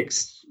has a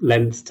fixed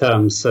length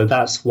term, so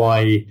that's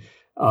why.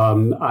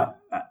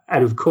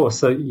 And of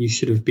course, you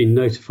should have been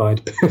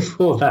notified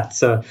before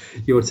that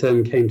your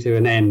term came to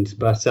an end.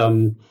 But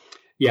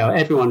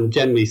everyone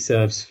generally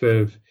serves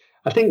for.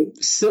 I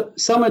think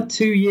some are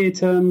 2-year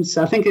terms.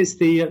 I think it's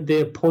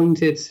the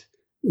appointed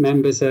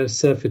members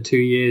serve for 2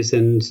 years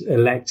and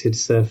elected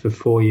serve for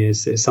 4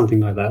 years. It's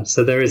something like that.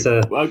 So there is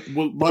a. Well,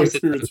 my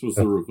experience was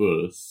the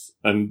reverse.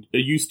 And are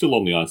you still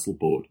on the ISIL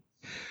board?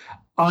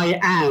 I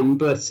am,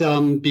 but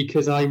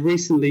because I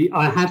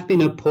have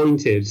been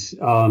appointed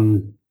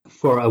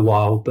for a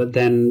while, but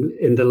then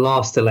in the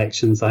last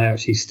elections, I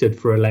actually stood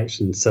for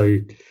election. So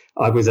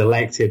I was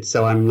elected,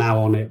 so I'm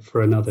now on it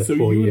for another 4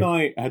 years. So you and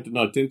I had an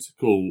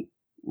identical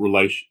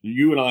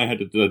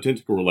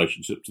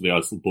relationship to the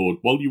ISIL board.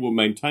 While you were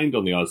maintained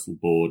on the ISIL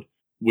board,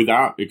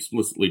 without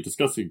explicitly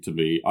discussing to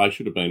me, I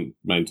should have been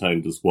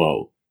maintained as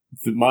well.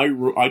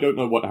 I don't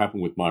know what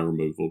happened with my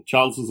removal.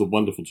 Charles is a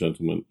wonderful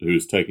gentleman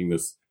who's taking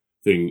this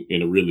thing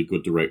in a really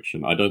good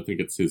direction. I don't think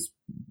it's his.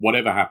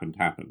 Whatever happened.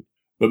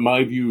 But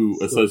my view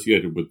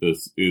associated with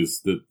this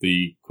is that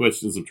the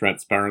questions of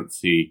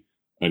transparency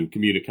and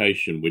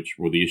communication, which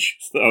were the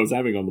issues that I was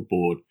having on the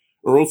board,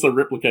 are also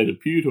replicated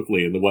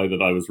beautifully in the way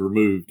that I was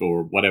removed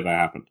or whatever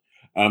happened.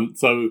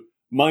 So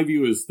my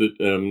view is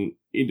that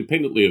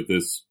independently of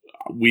this,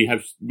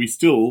 we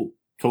still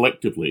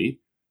collectively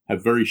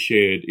have very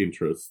shared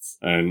interests.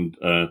 And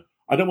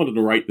I don't want to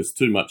narrate this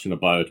too much in a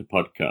Biota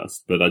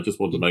podcast, but I just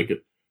want to make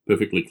it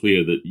perfectly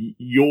clear that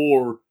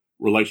your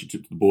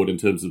relationship to the board in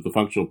terms of the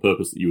functional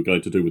purpose that you were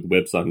going to do with the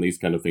website and these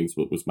kind of things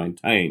was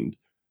maintained.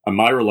 And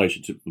my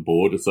relationship to the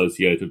board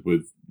associated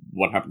with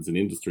what happens in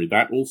industry,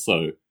 that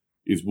also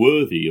is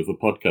worthy of a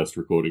podcast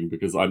recording,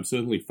 because I'm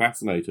certainly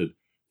fascinated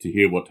to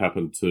hear what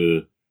happened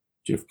to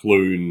Jeff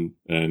Clune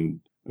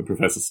and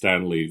Professor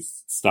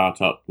Stanley's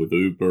startup with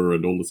Uber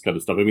and all this kind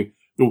of stuff. I mean,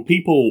 there were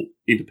people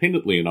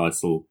independently in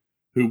ISIL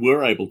who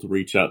were able to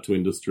reach out to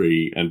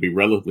industry and be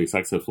relatively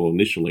successful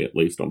initially, at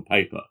least on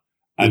paper.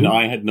 And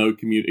I had no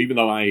even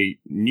though I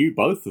knew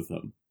both of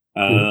them,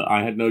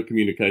 I had no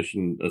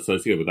communication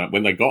associated with that.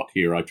 When they got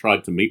here, I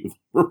tried to meet with them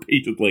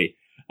repeatedly,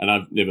 and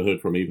I've never heard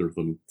from either of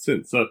them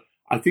since. So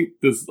I think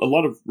there's a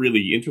lot of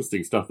really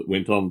interesting stuff that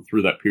went on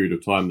through that period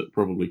of time that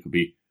probably could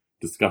be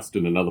discussed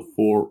in another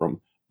forum.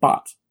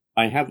 But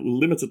I have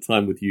limited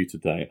time with you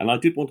today, and I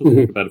did want to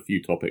talk about a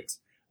few topics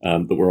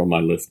that were on my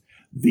list.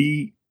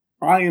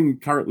 I am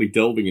currently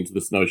delving into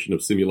this notion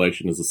of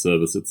simulation as a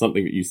service. It's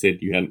something that you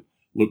said you hadn't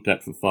looked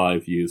at for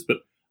 5 years,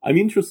 but I'm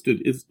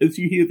interested as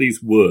you hear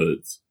these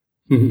words,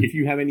 if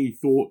you have any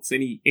thoughts,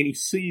 any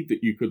seed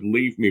that you could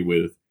leave me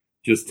with,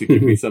 just to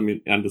give me some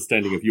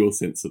understanding of your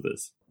sense of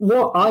this.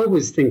 What I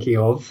was thinking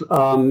of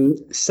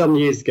some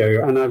years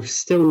ago, and I've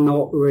still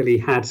not really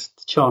had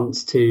the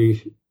chance to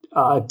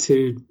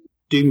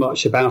do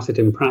much about it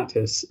in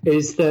practice,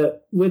 is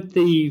that with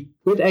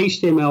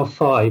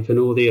HTML5 and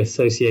all the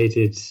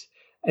associated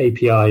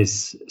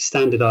APIs,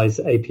 standardized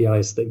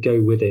APIs that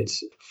go with it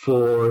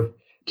for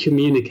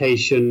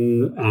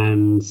communication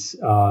and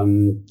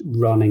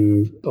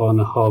running on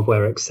a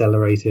hardware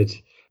accelerated,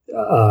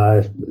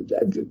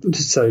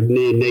 so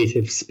near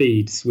native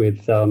speeds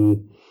with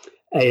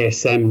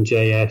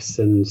ASM.js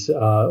and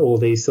all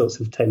these sorts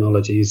of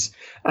technologies,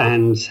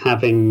 and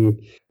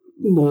having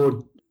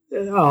more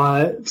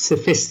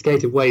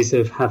sophisticated ways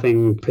of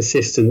having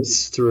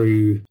persistence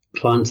through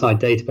client-side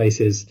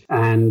databases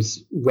and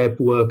web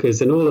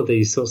workers and all of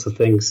these sorts of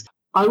things.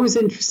 I was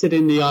interested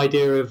in the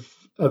idea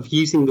of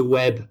using the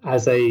web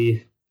as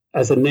a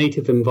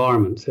native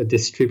environment, a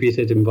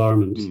distributed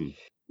environment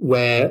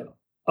where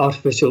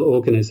artificial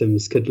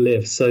organisms could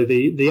live. So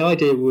the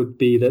idea would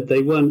be that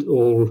they weren't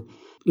all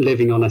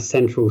living on a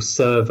central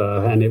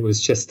server and it was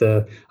just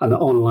an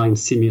online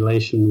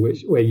simulation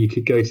where you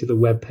could go to the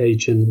web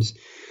page and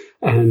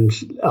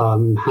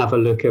have a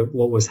look at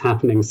what was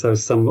happening. So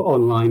some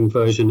online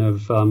version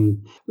of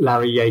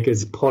Larry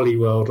Yeager's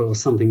Polyworld or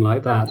something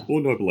like that.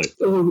 Or Noble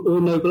Ape. Or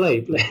Noble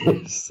Ape.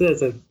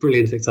 There's a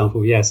brilliant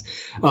example, yes.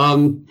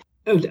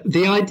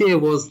 The idea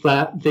was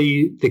that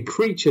the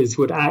creatures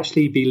would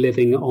actually be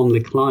living on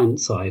the client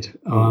side.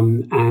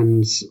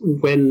 And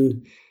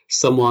when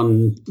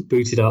someone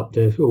booted up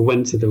or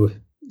went to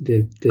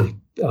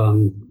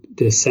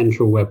the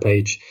central web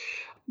page,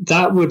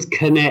 that would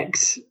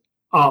connect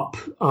up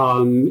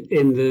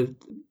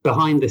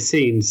behind the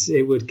scenes.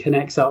 It would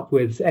connect up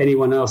with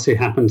anyone else who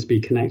happened to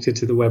be connected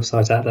to the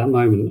website at that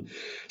moment.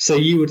 So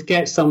you would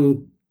get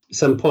some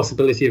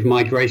possibility of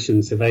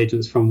migrations of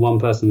agents from one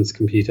person's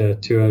computer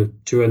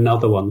to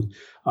another one,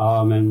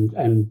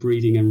 and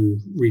breeding and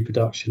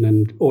reproduction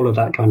and all of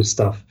that kind of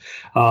stuff.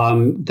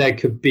 There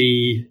could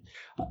be,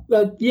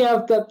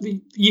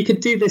 you could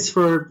do this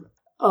for.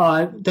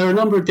 There are a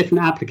number of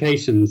different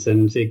applications,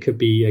 and it could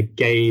be a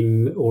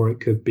game or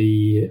it could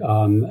be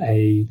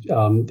a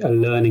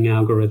learning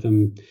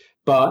algorithm.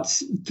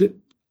 But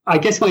I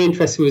guess my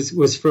interest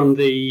was from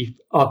the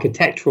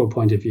architectural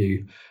point of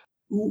view.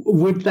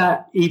 would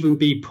that even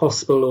be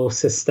possible or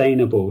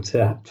sustainable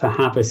to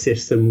have a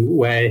system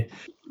where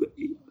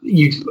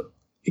you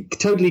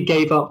totally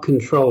gave up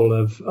control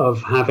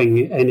of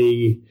having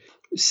any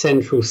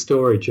central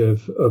storage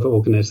of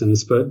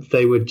organisms, but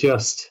they were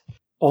just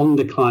on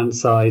the client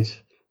side,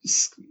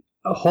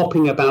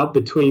 hopping about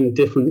between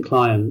different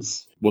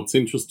clients? What's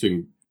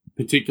interesting,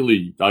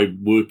 particularly I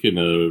work in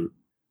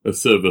a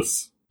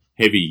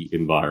service-heavy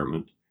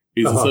environment,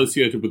 is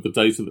associated with the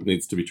data that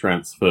needs to be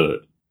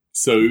transferred.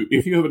 So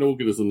if you have an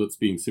organism that's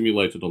being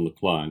simulated on the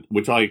client,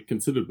 which I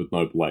considered with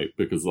Noble Ape,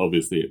 because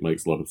obviously it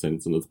makes a lot of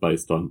sense and it's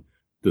based on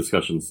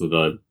discussions that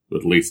I've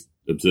at least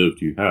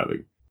observed you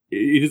having,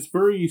 it is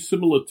very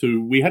similar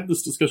to, we had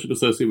this discussion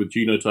associated with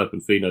genotype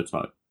and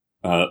phenotype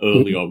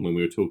early on when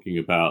we were talking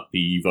about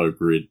the Evo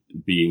grid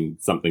being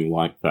something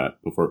like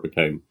that before it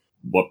became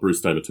what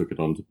Bruce David took it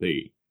on to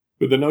be.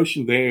 But the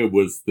notion there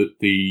was that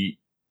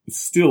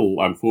still,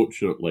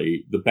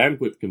 unfortunately, the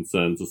bandwidth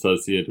concerns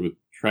associated with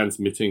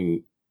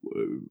transmitting,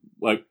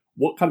 like,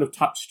 what kind of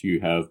touch do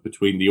you have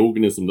between the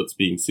organism that's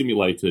being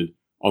simulated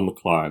on the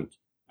client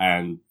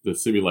and the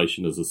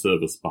simulation as a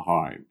service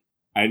behind?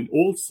 And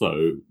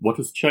also, what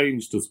has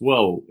changed as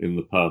well in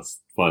the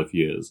past 5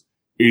 years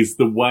is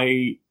the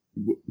way,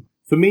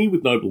 for me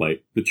with Noble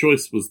Ape, the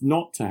choice was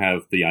not to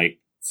have the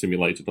ape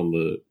simulated on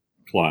the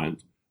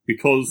client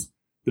because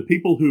the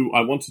people who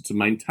I wanted to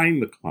maintain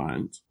the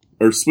client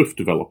are Swift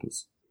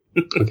developers.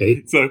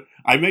 Okay. So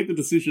I made the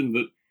decision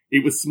that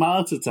it was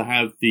smarter to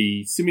have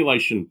the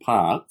simulation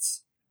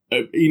parts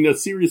in a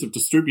series of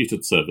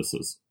distributed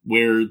services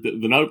where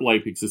the Noble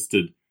Ape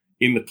existed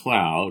in the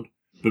cloud,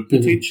 but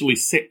potentially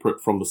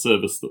separate from the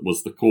service that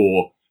was the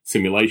core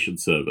simulation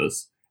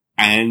service,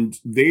 and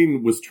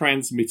then was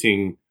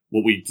transmitting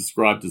what we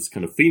described as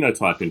kind of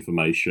phenotype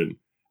information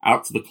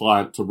out to the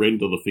client to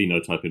render the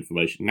phenotype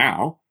information.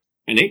 Now,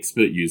 an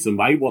expert user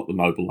may want the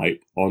Noble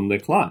Ape on their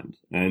client,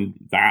 and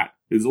that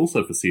is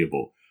also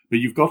foreseeable. But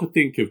you've got to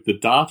think of the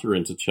data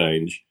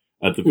interchange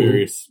at the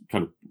various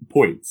kind of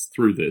points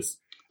through this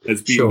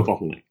as being the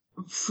bottleneck.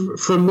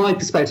 From my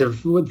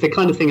perspective, the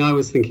kind of thing I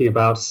was thinking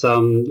about,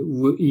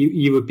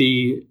 you would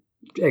be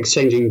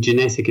exchanging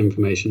genetic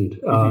information.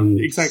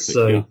 Exactly.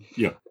 So,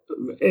 yeah.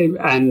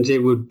 And it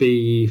would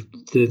be,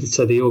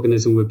 so the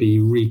organism would be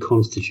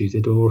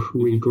reconstituted or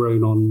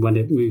regrown on when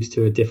it moves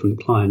to a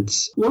different client.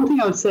 One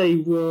thing I would say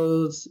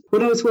was,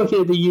 when I was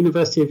working at the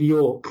University of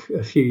York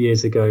a few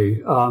years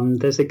ago,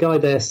 there's a guy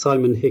there,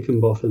 Simon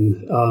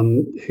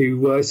Hickenbotham, who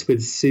works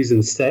with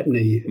Susan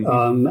Stepney,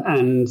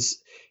 and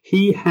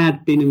he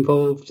had been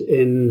involved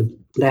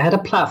they had a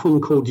platform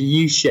called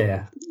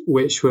UShare,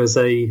 which was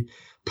a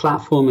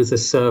platform as a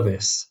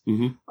service.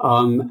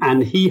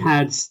 And he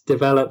had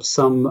developed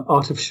some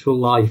artificial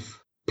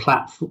life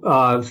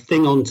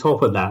thing on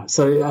top of that.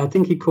 So I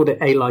think he called it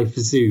A Life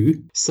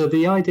Zoo. So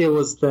the idea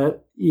was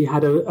that you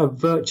had a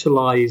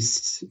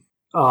virtualized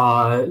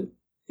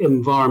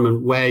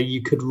environment where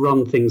you could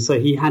run things. So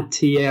he had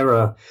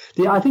Tierra.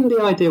 I think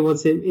the idea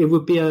was it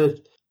would be a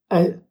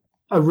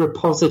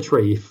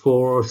repository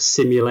for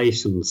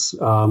simulations.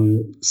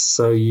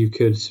 So you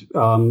could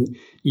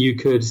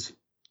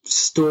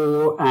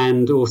store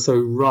and also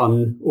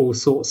run all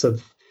sorts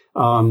of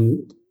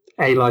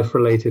A-Life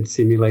related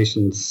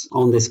simulations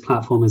on this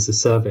platform as a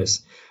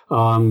service,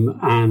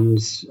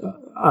 and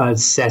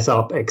set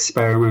up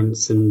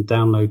experiments and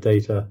download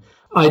data.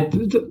 I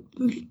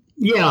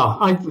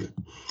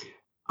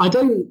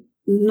don't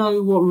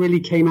know what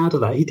really came out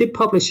of that. He did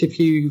publish a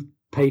few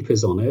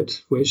papers on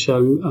it, which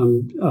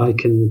I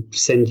can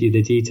send you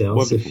the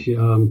details.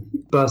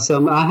 But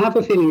I have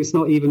a feeling it's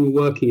not even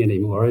working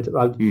anymore.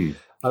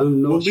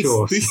 I'm not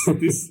sure.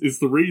 This is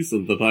the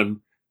reason that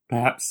I'm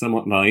perhaps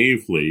somewhat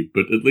naively,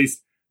 but at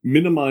least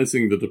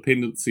minimizing the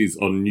dependencies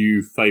on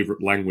new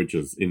favorite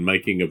languages in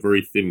making a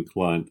very thin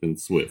client in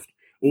Swift.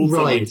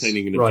 Also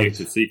maintaining an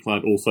Objective-C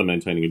client, also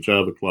maintaining a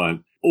Java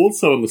client.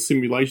 Also on the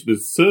simulation, the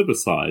server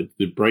side,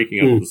 the breaking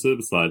up of the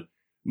server side,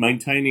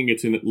 maintaining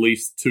it in at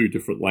least 2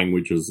 different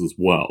languages as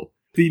well.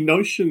 The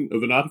notion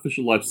of an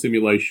artificial life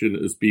simulation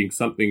as being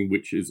something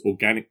which is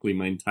organically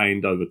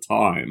maintained over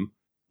time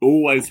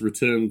always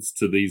returns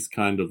to these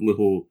kind of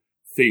little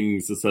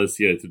things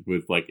associated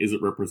with, like, is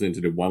it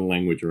represented in one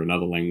language or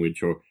another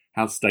language, or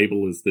how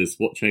stable is this,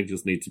 what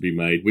changes need to be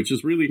made, which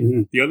is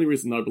really the only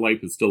reason Noble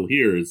Ape is still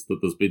here is that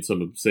there's been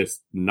some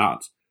obsessed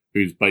nut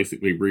who's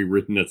basically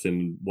rewritten it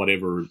in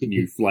whatever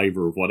new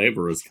flavor of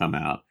whatever has come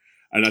out.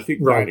 And I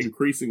think that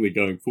increasingly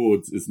going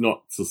forwards is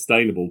not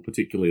sustainable,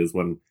 particularly as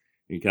one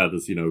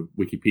encounters,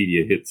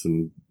 Wikipedia hits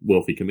and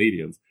wealthy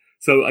comedians.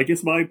 So I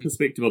guess my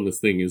perspective on this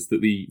thing is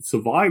that the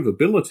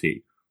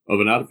survivability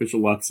of an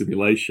artificial life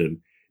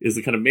simulation is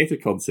a kind of meta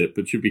concept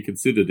that should be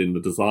considered in the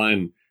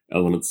design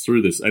elements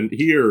through this. And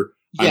here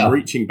I'm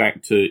reaching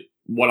back to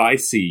what I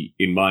see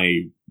in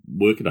my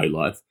workaday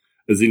life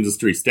as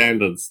industry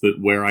standards, that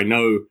where I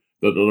know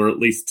that there are at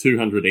least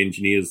 200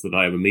 engineers that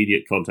I have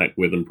immediate contact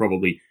with, and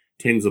probably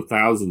tens of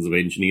thousands of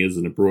engineers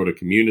in a broader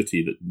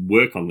community that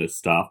work on this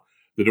stuff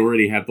that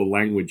already have the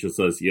language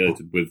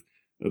associated with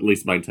at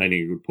least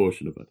maintaining a good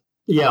portion of it.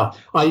 Yeah,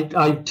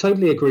 I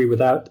totally agree with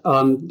that.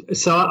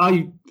 So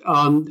I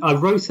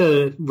wrote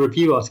a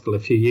review article a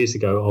few years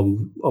ago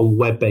on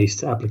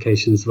web-based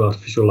applications of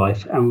artificial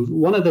life, and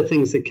one of the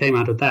things that came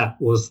out of that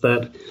was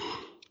that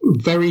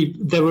there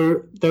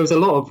was a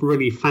lot of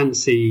really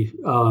fancy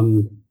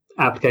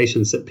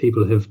applications that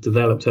people have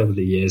developed over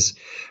the years,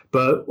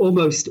 but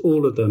almost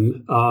all of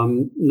them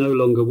no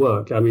longer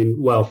work. I mean,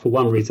 well, for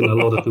one reason, a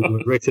lot of them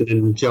were written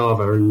in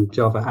Java and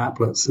Java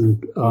applets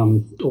and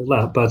all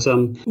that. But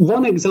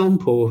one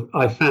example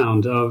I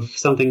found of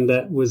something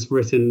that was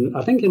written,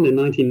 I think, in the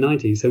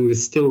 1990s and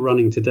was still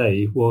running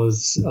today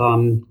was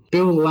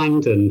Bill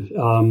Langdon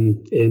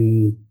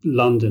in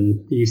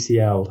London,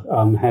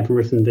 UCL, had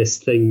written this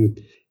thing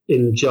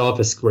in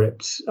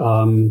JavaScript.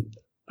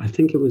 I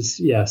think it was,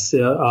 yes,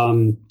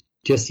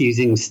 just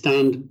using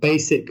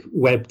basic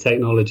web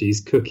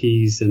technologies,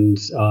 cookies, and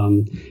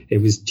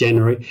it was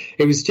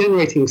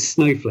generating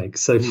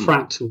snowflakes, so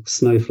fractal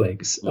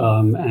snowflakes,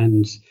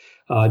 and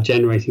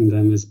generating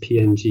them as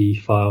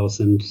PNG files,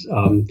 and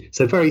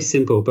so very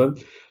simple.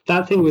 But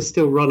that thing was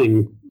still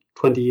running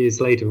 20 years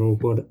later, or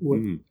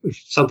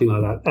something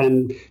like that,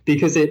 and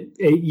because it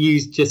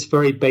used just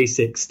very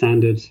basic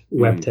standard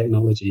web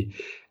technology.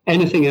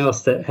 Anything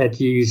else that had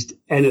used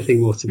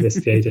anything more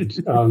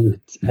sophisticated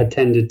had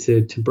tended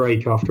to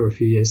break after a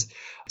few years.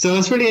 So I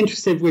was really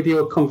interested with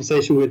your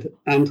conversation with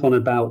Anton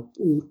about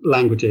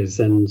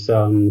languages and,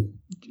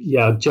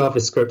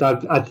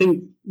 JavaScript. I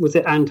think, was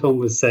it Anton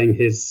was saying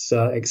his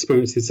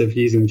experiences of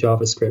using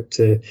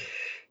JavaScript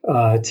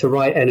to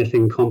write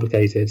anything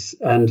complicated.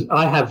 And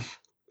I have...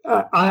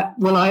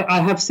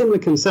 I have similar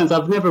concerns.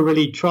 I've never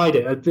really tried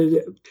it.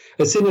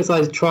 As soon as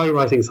I try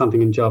writing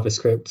something in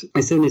JavaScript,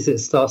 as soon as it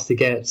starts to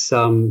get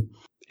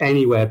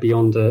anywhere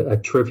beyond a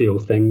trivial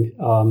thing,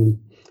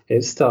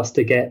 it starts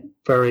to get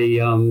very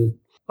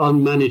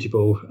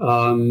unmanageable.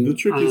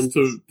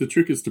 The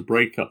trick is to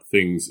break up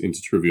things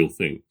into trivial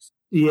things.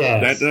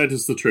 Yes. That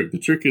is the trick. The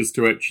trick is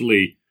to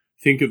actually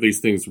think of these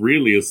things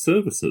really as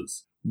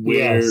services.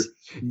 Where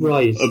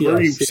a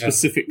very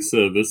specific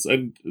service,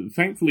 and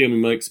thankfully, I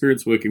mean, my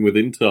experience working with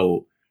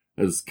Intel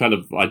has kind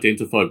of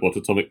identified what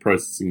atomic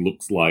processing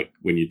looks like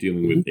when you're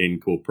dealing with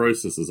N-core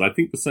processors. I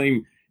think the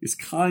same is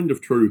kind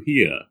of true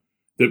here,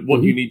 that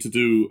what you need to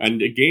do,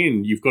 and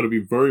again, you've got to be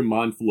very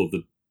mindful of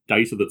the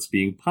data that's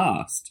being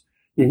passed.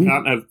 You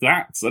can't have,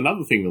 that's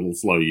another thing that'll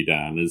slow you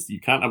down, is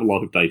you can't have a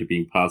lot of data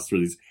being passed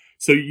through these.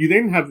 So you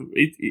then have,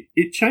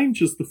 it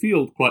changes the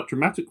field quite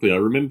dramatically. I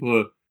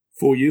remember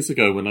 4 years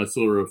ago when I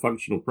saw a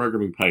functional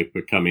programming paper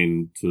come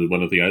in to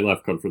one of the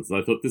A-Life conferences,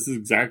 I thought this is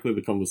exactly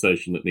the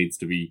conversation that needs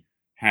to be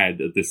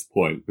had at this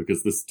point,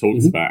 because this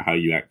talks about how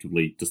you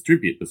actively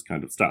distribute this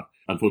kind of stuff.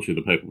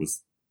 Unfortunately, the paper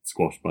was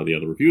squashed by the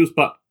other reviewers,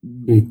 but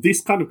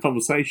this kind of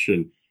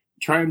conversation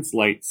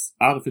translates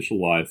artificial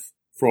life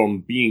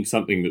from being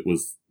something that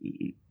was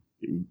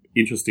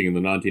interesting in the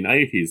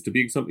 1980s to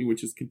being something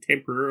which is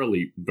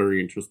contemporarily very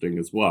interesting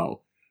as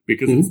well,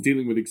 because it's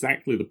dealing with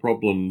exactly the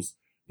problems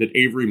that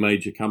every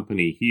major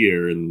company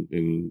here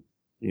in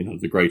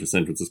the greater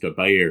San Francisco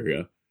Bay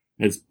Area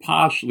has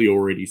partially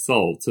already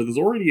solved. So there's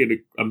already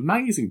an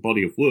amazing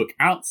body of work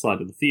outside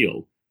of the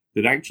field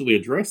that actually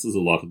addresses a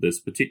lot of this,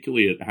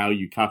 particularly at how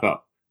you cut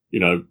up,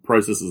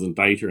 processes and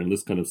data and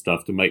this kind of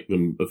stuff to make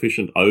them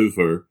efficient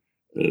over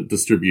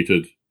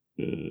distributed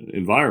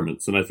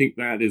environments. And I think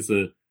that is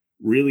a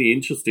really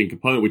interesting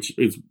component, which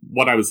is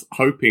what I was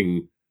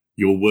hoping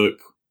your work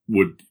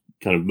would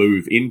kind of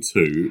move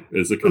into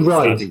as a kind of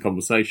starting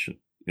conversation.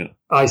 Yeah,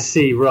 I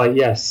see. Right.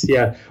 Yes.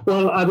 Yeah.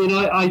 Well, I mean,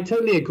 I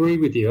totally agree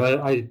with you.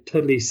 I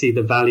totally see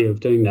the value of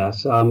doing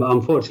that.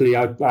 Unfortunately,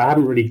 I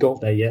haven't really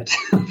got there yet.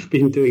 I've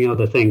been doing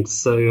other things,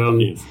 so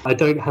I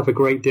don't have a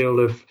great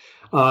deal of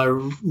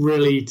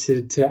really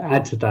to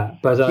add to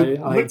that. But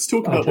let's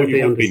talk about what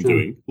you have been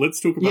doing. Let's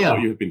talk about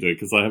what you have been doing,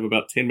 because I have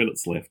about 10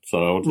 minutes left. So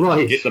I want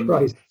to get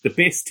the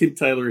best Tim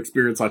Taylor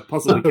experience I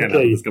possibly can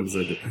out of this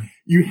conversation.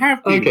 You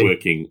have been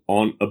working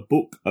on a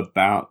book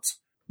about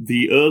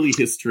the early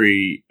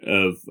history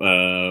of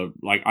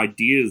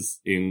ideas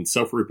in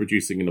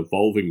self-reproducing and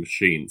evolving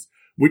machines,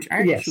 which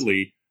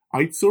actually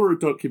I saw a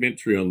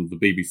documentary on the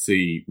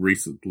BBC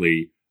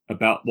recently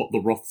about what the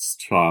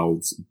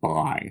Rothschilds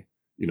buy.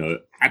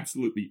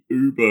 Absolutely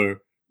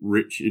uber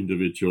rich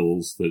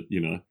individuals that,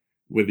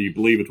 whether you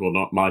believe it or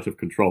not, might have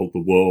controlled the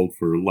world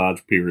for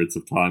large periods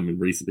of time in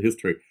recent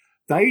history.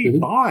 They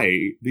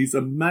buy these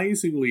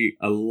amazingly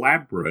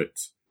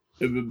elaborate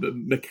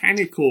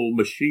mechanical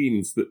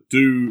machines that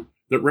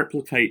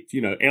replicate,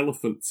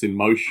 elephants in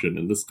motion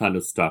and this kind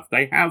of stuff.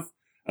 They have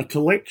a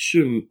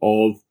collection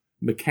of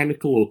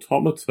mechanical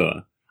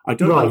automata. I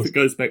don't know if it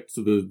goes back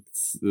to the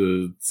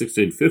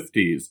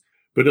 1650s,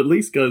 but at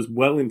least goes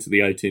well into the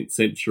 18th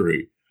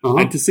century.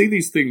 And to see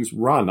these things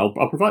run,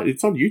 I'll provide,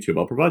 it's on YouTube.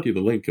 I'll provide you the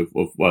link of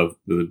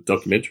the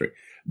documentary.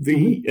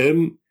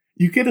 You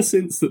get a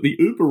sense that the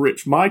uber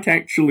rich might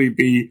actually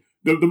be,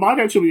 there might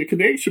actually be a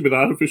connection with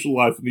artificial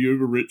life and the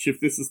uber rich if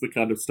this is the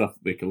kind of stuff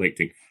that they're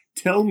collecting.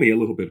 Tell me a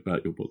little bit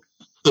about your book.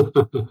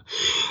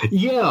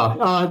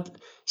 Yeah.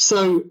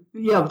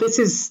 This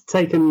has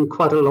taken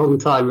quite a long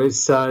time. I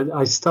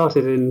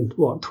started in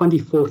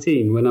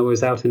 2014 when I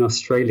was out in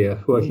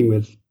Australia working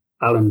with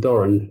Alan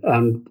Doran,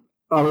 and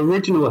our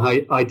original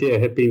idea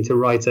had been to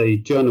write a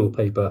journal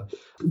paper.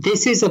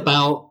 This is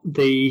about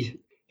the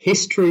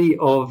history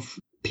of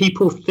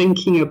people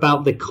thinking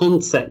about the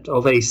concept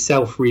of a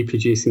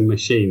self-reproducing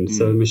machine,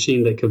 so a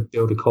machine that could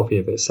build a copy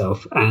of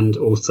itself and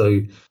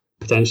also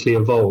potentially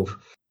evolve.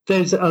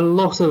 There's a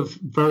lot of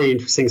very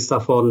interesting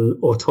stuff on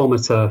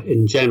automata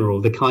in general,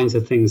 the kinds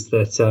of things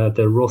that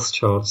the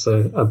Rothschilds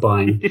are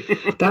buying.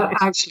 That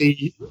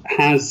actually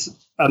has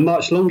a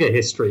much longer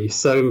history.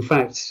 So, in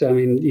fact, I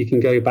mean, you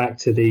can go back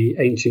to the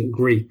ancient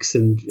Greeks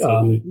and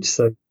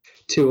so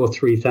 2,000 or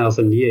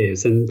 3,000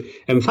 years. And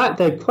in fact,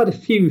 there are quite a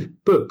few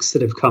books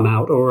that have come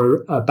out or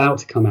are about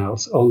to come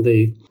out on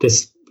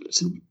this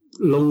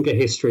longer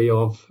history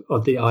of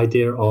the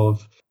idea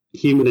of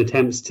human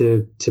attempts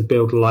to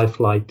build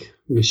lifelike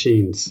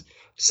machines.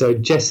 So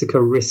Jessica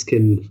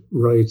Riskin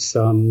wrote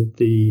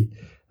the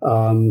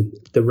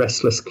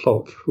Restless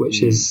Clock,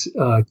 which is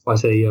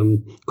quite a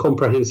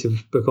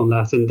comprehensive book on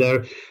that, and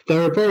there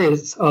are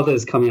various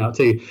others coming out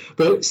too.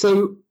 But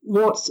so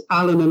what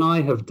Alan and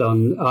I have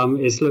done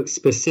is look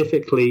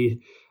specifically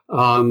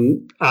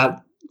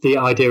at the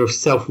idea of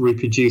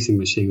self-reproducing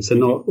machines, so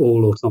not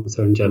all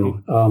automata in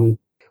general.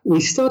 We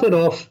started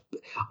off.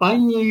 I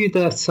knew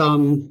that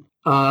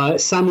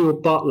Samuel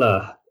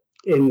Butler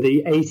in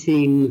the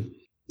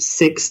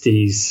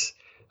 1860s,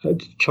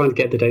 trying to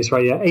get the dates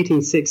right,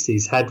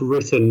 1860s, had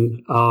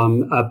written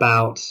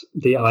about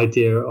the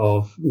idea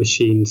of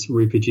machines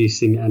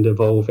reproducing and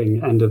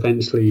evolving and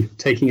eventually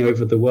taking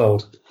over the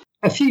world.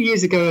 A few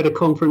years ago at a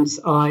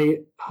conference, I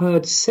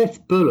heard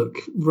Seth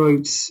Bullock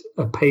wrote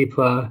a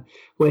paper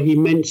where he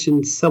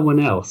mentioned someone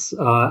else,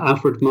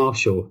 Alfred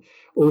Marshall,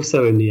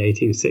 also in the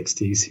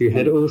 1860s, who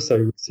had also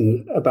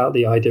written about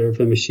the idea of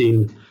a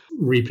machine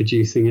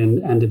reproducing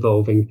and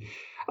evolving.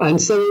 And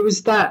so it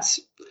was that,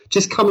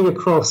 just coming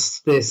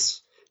across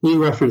this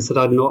new reference that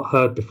I'd not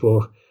heard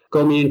before,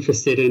 got me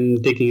interested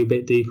in digging a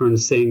bit deeper and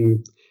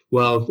seeing,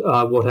 what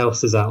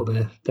else is out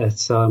there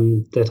that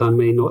I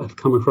may not have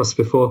come across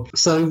before.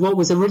 So what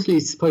was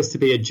originally supposed to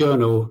be a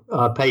journal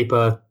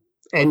paper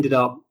ended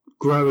up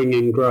growing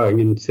and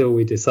growing until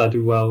we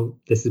decided,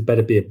 this had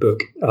better be a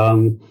book.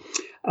 We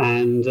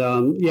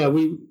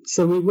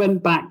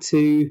went back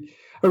to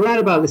around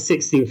about the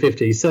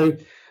 1650s. So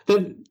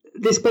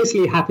this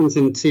basically happens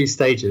in two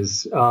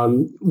stages.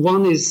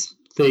 One is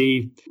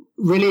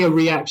really a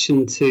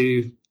reaction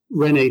to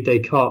René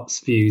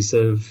Descartes' views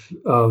of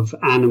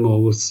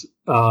animals.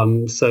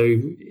 So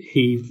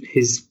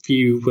his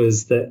view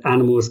was that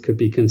animals could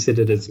be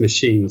considered as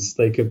machines.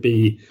 They could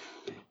be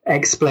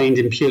explained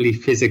in purely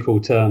physical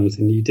terms,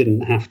 and you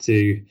didn't have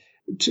to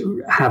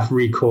have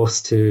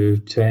recourse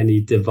to any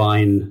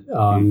divine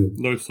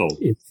no soul,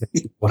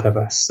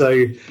 whatever.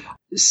 So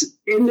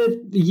in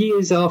the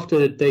years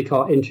after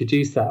Descartes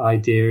introduced that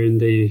idea in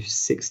the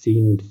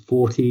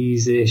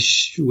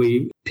 1640s-ish,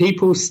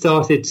 people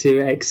started to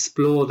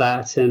explore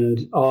that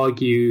and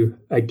argue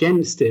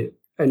against it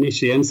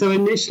initially. And so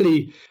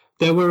initially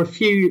there were a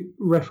few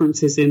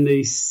references in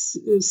the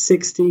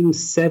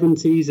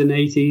 1670s and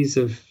 80s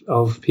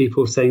of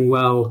people saying,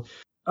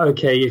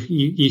 okay, if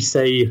you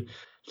say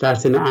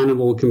that an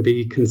animal can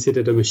be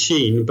considered a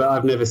machine, but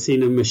I've never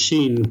seen a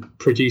machine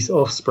produce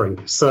offspring.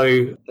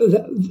 So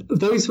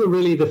those were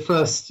really the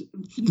first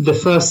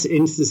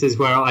instances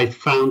where I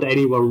found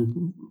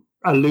anyone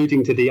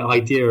alluding to the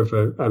idea of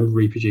a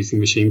reproducing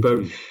machine.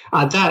 But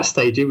at that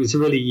stage, it was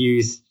really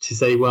used to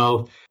say,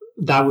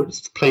 that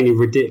was plainly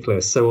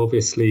ridiculous. So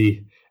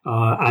obviously,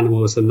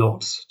 animals are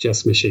not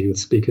just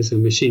machines because a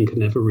machine can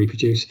never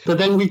reproduce. But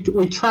then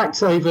we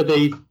tracked over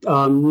the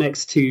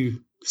next two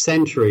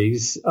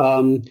centuries,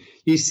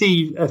 you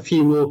see a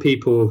few more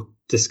people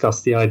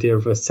discuss the idea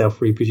of a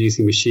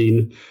self-reproducing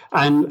machine.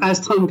 And as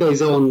time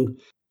goes on,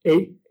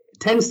 it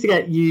tends to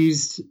get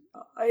used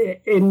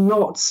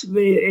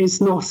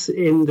it's not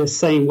in the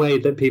same way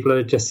that people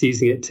are just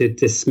using it to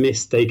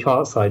dismiss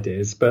Descartes'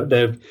 ideas, but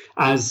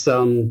as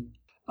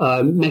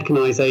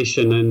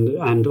mechanization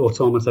and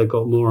automata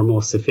got more and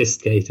more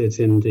sophisticated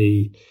in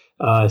the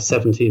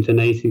 17th and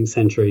 18th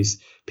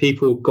centuries,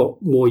 people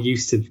got more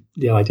used to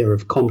the idea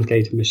of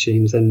complicated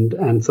machines and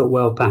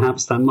thought,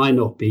 perhaps that might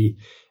not be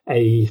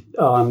a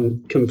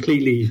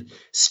completely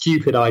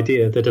stupid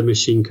idea that a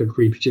machine could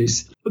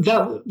reproduce.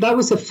 That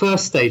was the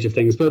first stage of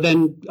things. But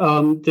then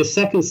the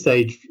second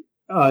stage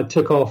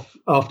took off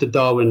after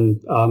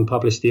Darwin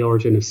published The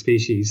Origin of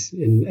Species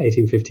in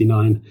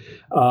 1859.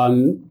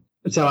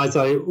 So as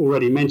I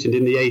already mentioned,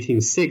 in the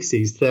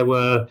 1860s, there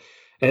were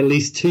at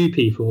least two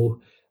people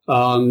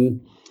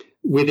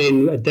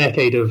within a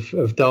decade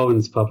of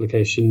Darwin's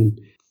publication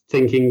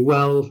thinking,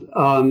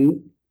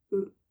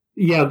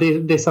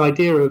 this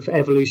idea of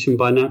evolution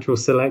by natural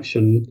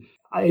selection,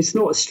 it's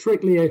not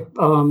strictly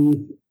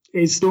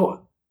it's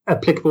not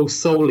applicable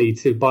solely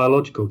to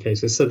biological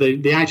cases. So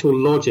the actual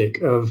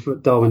logic of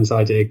Darwin's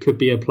idea could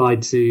be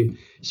applied to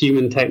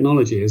human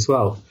technology as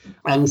well.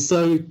 And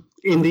so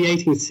in the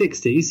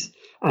 1860s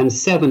and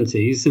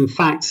 70s, in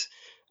fact,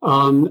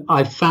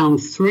 I found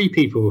three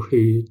people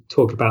who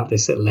talk about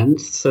this at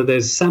length. So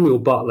there's Samuel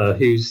Butler,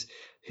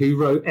 who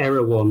wrote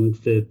Erewhon,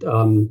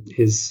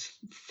 his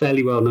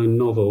fairly well-known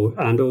novel,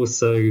 and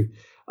also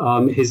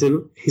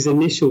his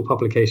initial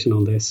publication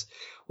on this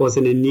was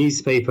in a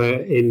newspaper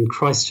in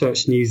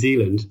Christchurch, New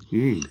Zealand,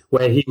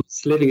 where he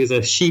was living as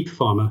a sheep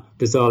farmer,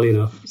 bizarrely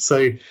enough.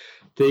 So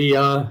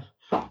the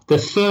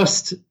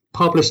first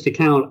published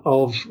account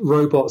of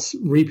robots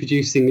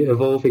reproducing,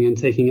 evolving, and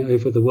taking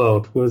over the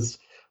world was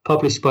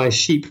published by a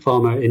sheep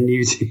farmer in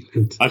New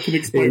Zealand. I can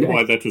explain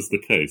why that is the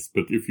case,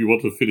 but if you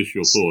want to finish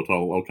your thought,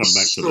 I'll come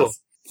back to this.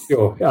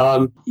 Sure.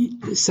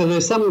 So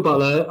there's Samuel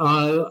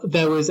Butler.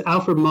 There was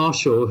Alfred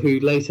Marshall, who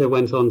later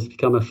went on to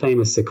become a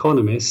famous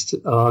economist,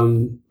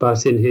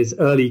 but in his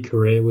early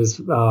career was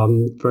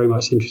very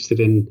much interested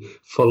in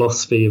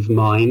philosophy of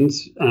mind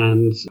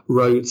and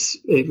wrote,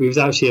 it was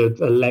actually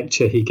a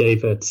lecture he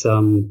gave at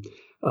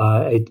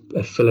a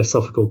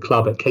philosophical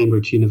club at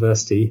Cambridge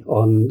University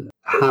on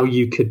how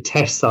you could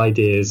test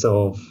ideas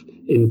of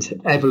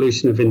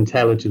evolution of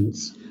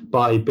intelligence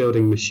by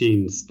building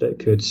machines that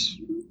could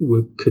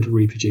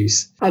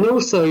reproduce. And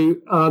also,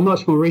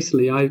 much more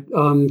recently, I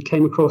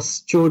came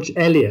across George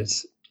Eliot,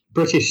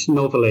 British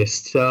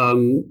novelist.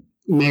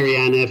 Mary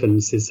Ann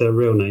Evans is her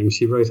real name.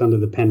 She wrote under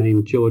the pen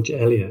name George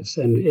Eliot.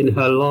 And in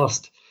her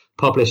last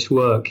published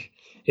work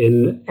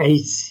in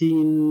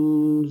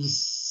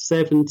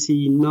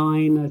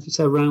 1879,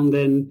 so around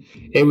then,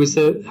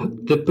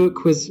 the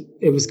book was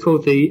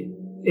called The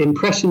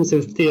Impressions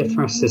of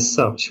Theophrastus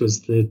Such was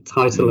the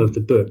title of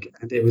the book.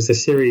 And it was a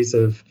series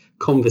of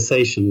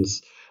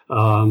conversations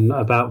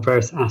about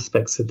various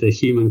aspects of the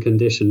human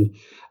condition.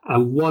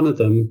 And one of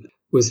them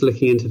was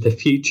looking into the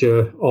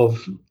future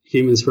of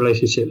humans'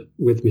 relationship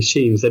with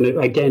machines. And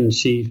again,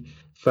 she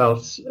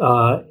felt, she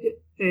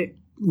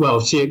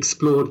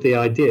explored the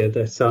idea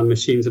that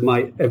machines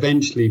might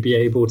eventually be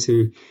able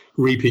to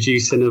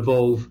reproduce and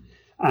evolve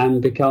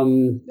and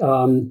become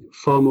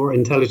far more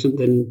intelligent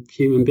than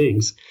human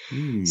beings.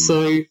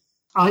 So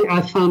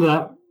I found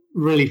that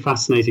really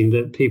fascinating,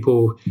 that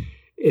people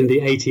in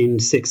the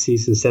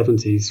 1860s and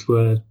 70s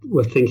were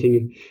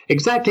thinking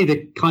exactly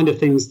the kind of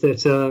things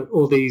that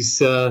all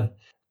these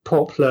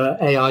popular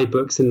AI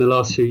books in the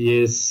last few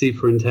years,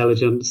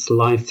 Superintelligence,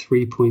 Life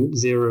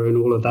 3.0 and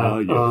all of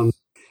that,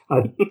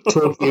 are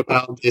talking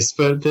about this.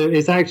 But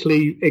it's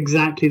actually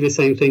exactly the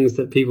same things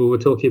that people were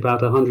talking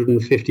about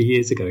 150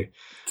 years ago.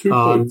 2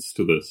 points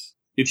to this.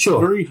 It's Sure.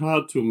 very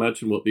hard to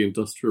imagine what the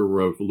Industrial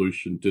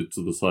Revolution did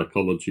to the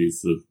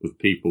psychologies of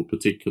people,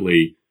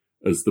 particularly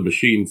as the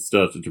machines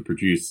started to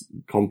produce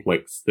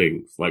complex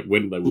things. Like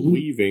when they were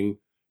weaving,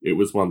 it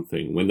was one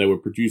thing. When they were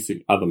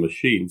producing other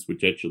machines,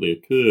 which actually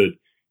occurred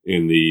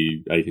in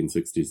the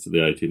 1860s to the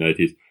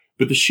 1880s.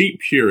 But the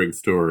sheep shearing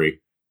story,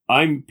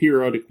 I'm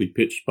periodically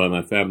pitched by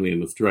my family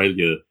in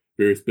Australia,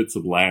 various bits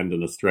of land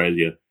in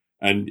Australia.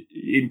 And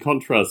in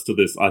contrast to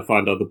this, I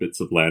find other bits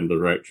of land that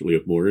are actually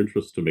of more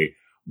interest to me.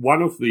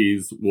 One of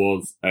these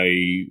was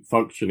a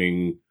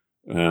functioning,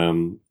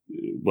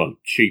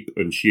 sheep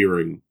and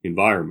shearing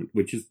environment,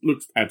 which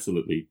looks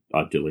absolutely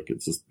idyllic.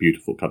 It's just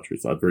beautiful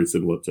countryside, very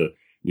similar to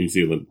New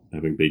Zealand,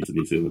 having been to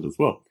New Zealand as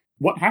well.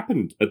 What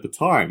happened at the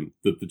time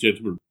that the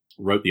gentleman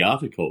wrote the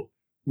article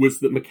was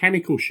that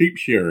mechanical sheep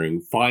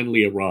shearing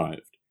finally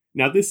arrived.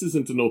 Now, this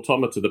isn't an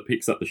automata that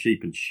picks up the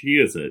sheep and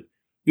shears it.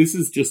 This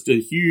is just a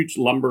huge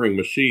lumbering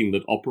machine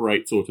that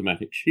operates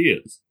automatic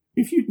shears.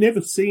 If you'd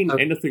never seen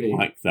anything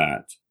like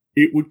that,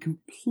 it would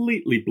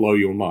completely blow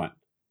your mind.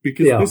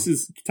 Because this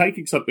is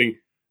taking something,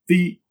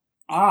 the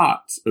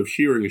art of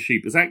shearing a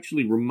sheep is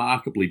actually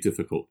remarkably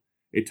difficult.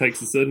 It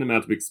takes a certain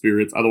amount of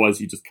experience, otherwise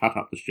you just cut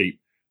up the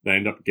sheep. They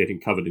end up getting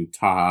covered in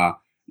tar,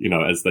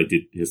 as they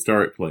did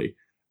historically.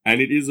 And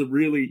it is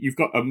you've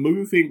got a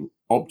moving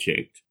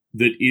object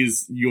that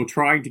you're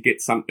trying to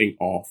get something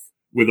off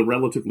with a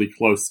relatively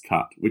close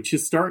cut, which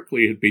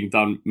historically had been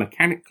done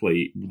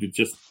mechanically with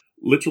just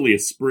literally a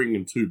spring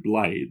and two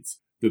blades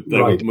that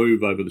they would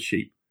move over the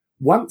sheep.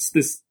 Once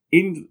this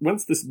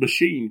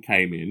machine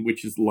came in,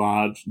 which is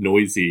large,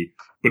 noisy,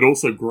 but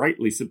also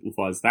greatly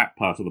simplifies that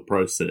part of the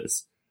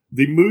process,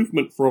 the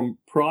movement from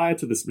prior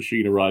to this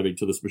machine arriving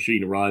to this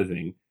machine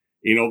arriving,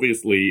 in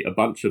obviously a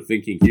bunch of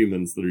thinking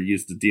humans that are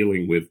used to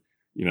dealing with,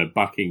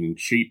 bucking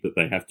sheep that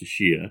they have to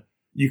shear,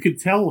 you could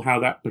tell how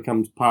that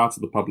becomes part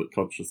of the public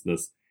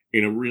consciousness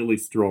in a really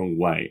strong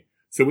way.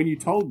 So when you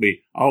told me,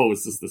 it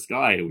was just this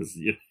guy, it was,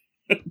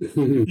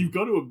 you've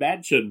got to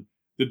imagine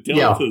the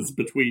deltas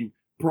between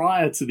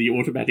prior to the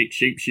automatic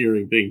sheep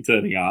shearing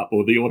turning up,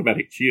 or the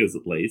automatic shears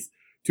at least,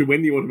 to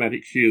when the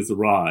automatic shears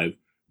arrive,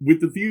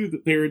 with the view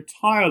that their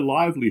entire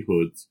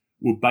livelihoods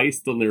were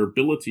based on their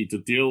ability to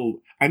deal,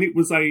 and it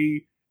was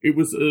a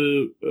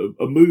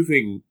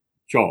moving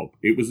job.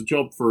 It was a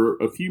job for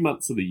a few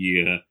months of the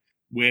year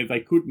where they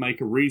could make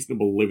a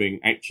reasonable living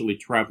actually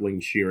traveling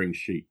shearing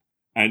sheep.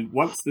 And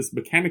once this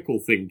mechanical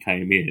thing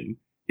came in,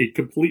 it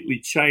completely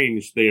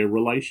changed their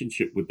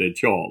relationship with their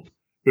job,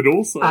 but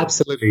also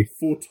absolutely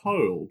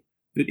foretold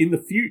that in the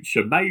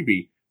future,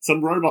 maybe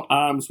some robot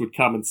arms would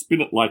come and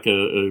spin it like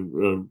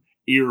a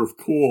ear of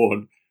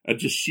corn and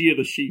just shear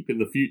the sheep in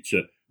the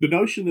future. The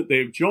notion that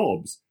their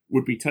jobs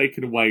would be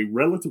taken away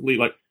relatively,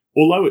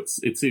 although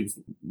it seems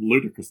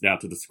ludicrous now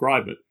to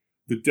describe it,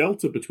 the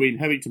delta between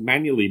having to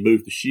manually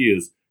move the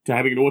shears to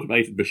having an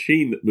automated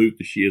machine that moved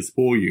the shears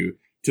for you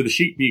to the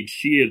sheep being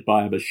sheared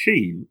by a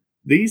machine,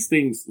 these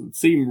things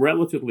seem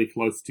relatively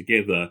close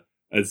together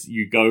as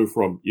you go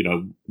from,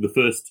 the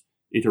first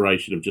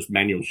iteration of just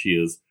manual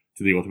shears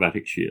to the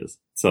automatic shears.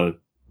 So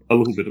a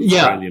little bit of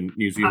Australian,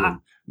 New Zealand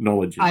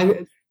knowledge.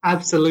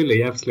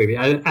 Absolutely.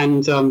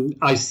 And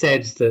I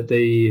said that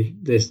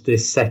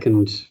this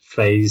second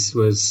phase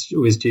was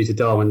due to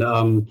Darwin.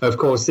 Of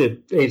course,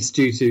 it's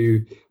due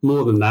to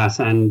more than that.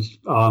 And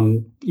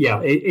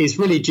it's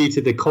really due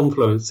to the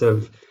confluence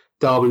of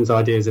Darwin's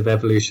ideas of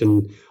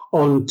evolution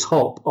on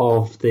top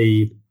of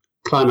the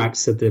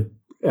climax of the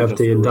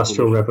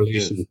Industrial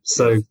Revolution. Yes.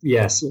 So,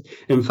 yes,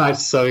 in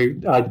fact,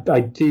 I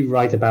do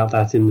write about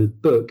that in the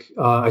book.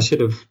 I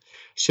should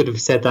have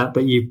said that,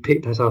 but you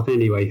picked that up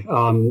anyway.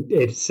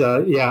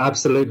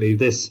 Absolutely.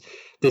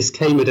 This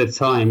came at a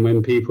time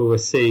when people were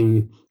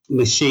seeing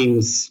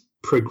machines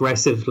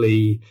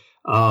progressively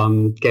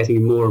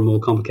getting more and more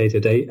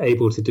complicated,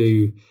 able to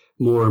do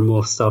more and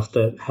more stuff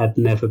that had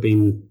never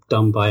been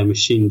done by a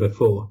machine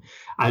before.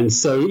 And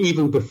so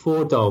even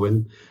before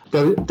Darwin,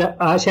 I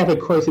actually have a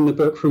quote in the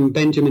book from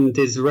Benjamin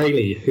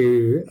Disraeli,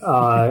 who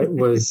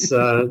was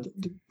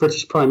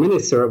British Prime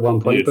Minister at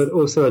one point, yes, but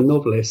also a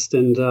novelist.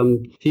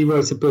 And he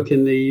wrote a book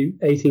in the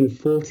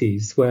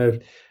 1840s where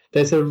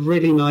there's a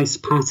really nice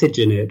passage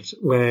in it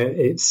where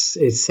it's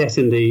set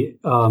in the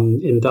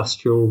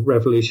Industrial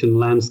Revolution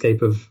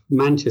landscape of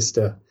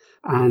Manchester.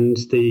 And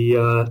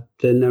the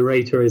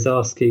narrator is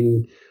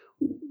asking,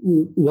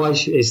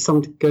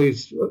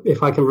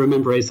 if I can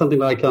remember, it's something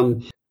like,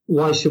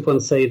 why should one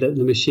say that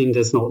the machine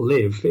does not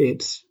live?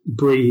 It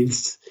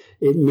breathes,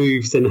 it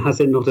moves, and has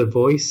it not a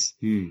voice?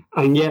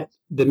 And yet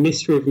the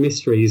mystery of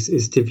mysteries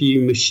is to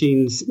view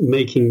machines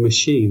making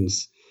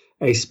machines,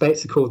 a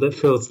spectacle that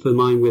fills the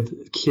mind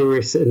with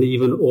curious and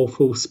even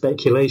awful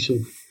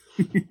speculation.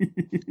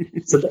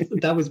 So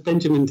that was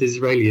Benjamin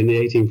Disraeli in the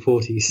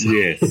 1840s.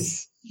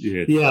 Yes.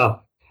 Yes. Yeah.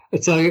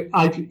 So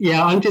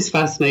I'm just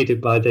fascinated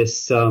by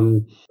this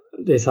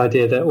this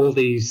idea that all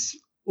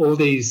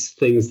these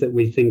things that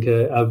we think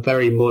are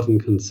very modern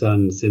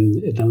concerns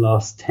in the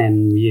last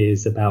 10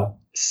 years about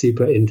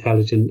super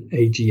intelligent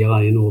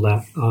AGI and all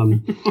that.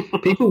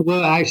 People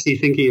were actually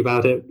thinking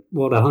about it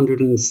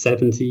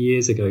 170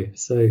 years ago.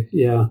 So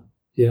yeah,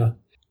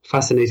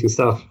 fascinating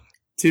stuff.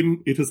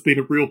 Tim, it has been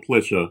a real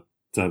pleasure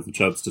to have the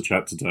chance to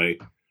chat today.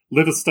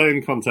 Let us stay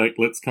in contact.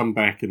 Let's come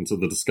back into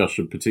the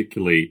discussion,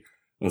 particularly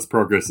as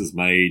progress is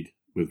made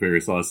with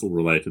various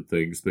ISIL-related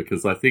things,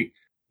 because I think,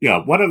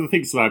 one of the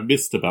things that I've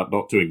missed about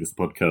not doing this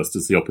podcast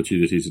is the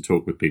opportunity to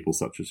talk with people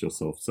such as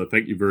yourself. So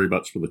thank you very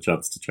much for the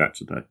chance to chat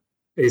today.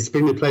 It's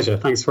been a pleasure.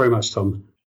 Thanks very much, Tom.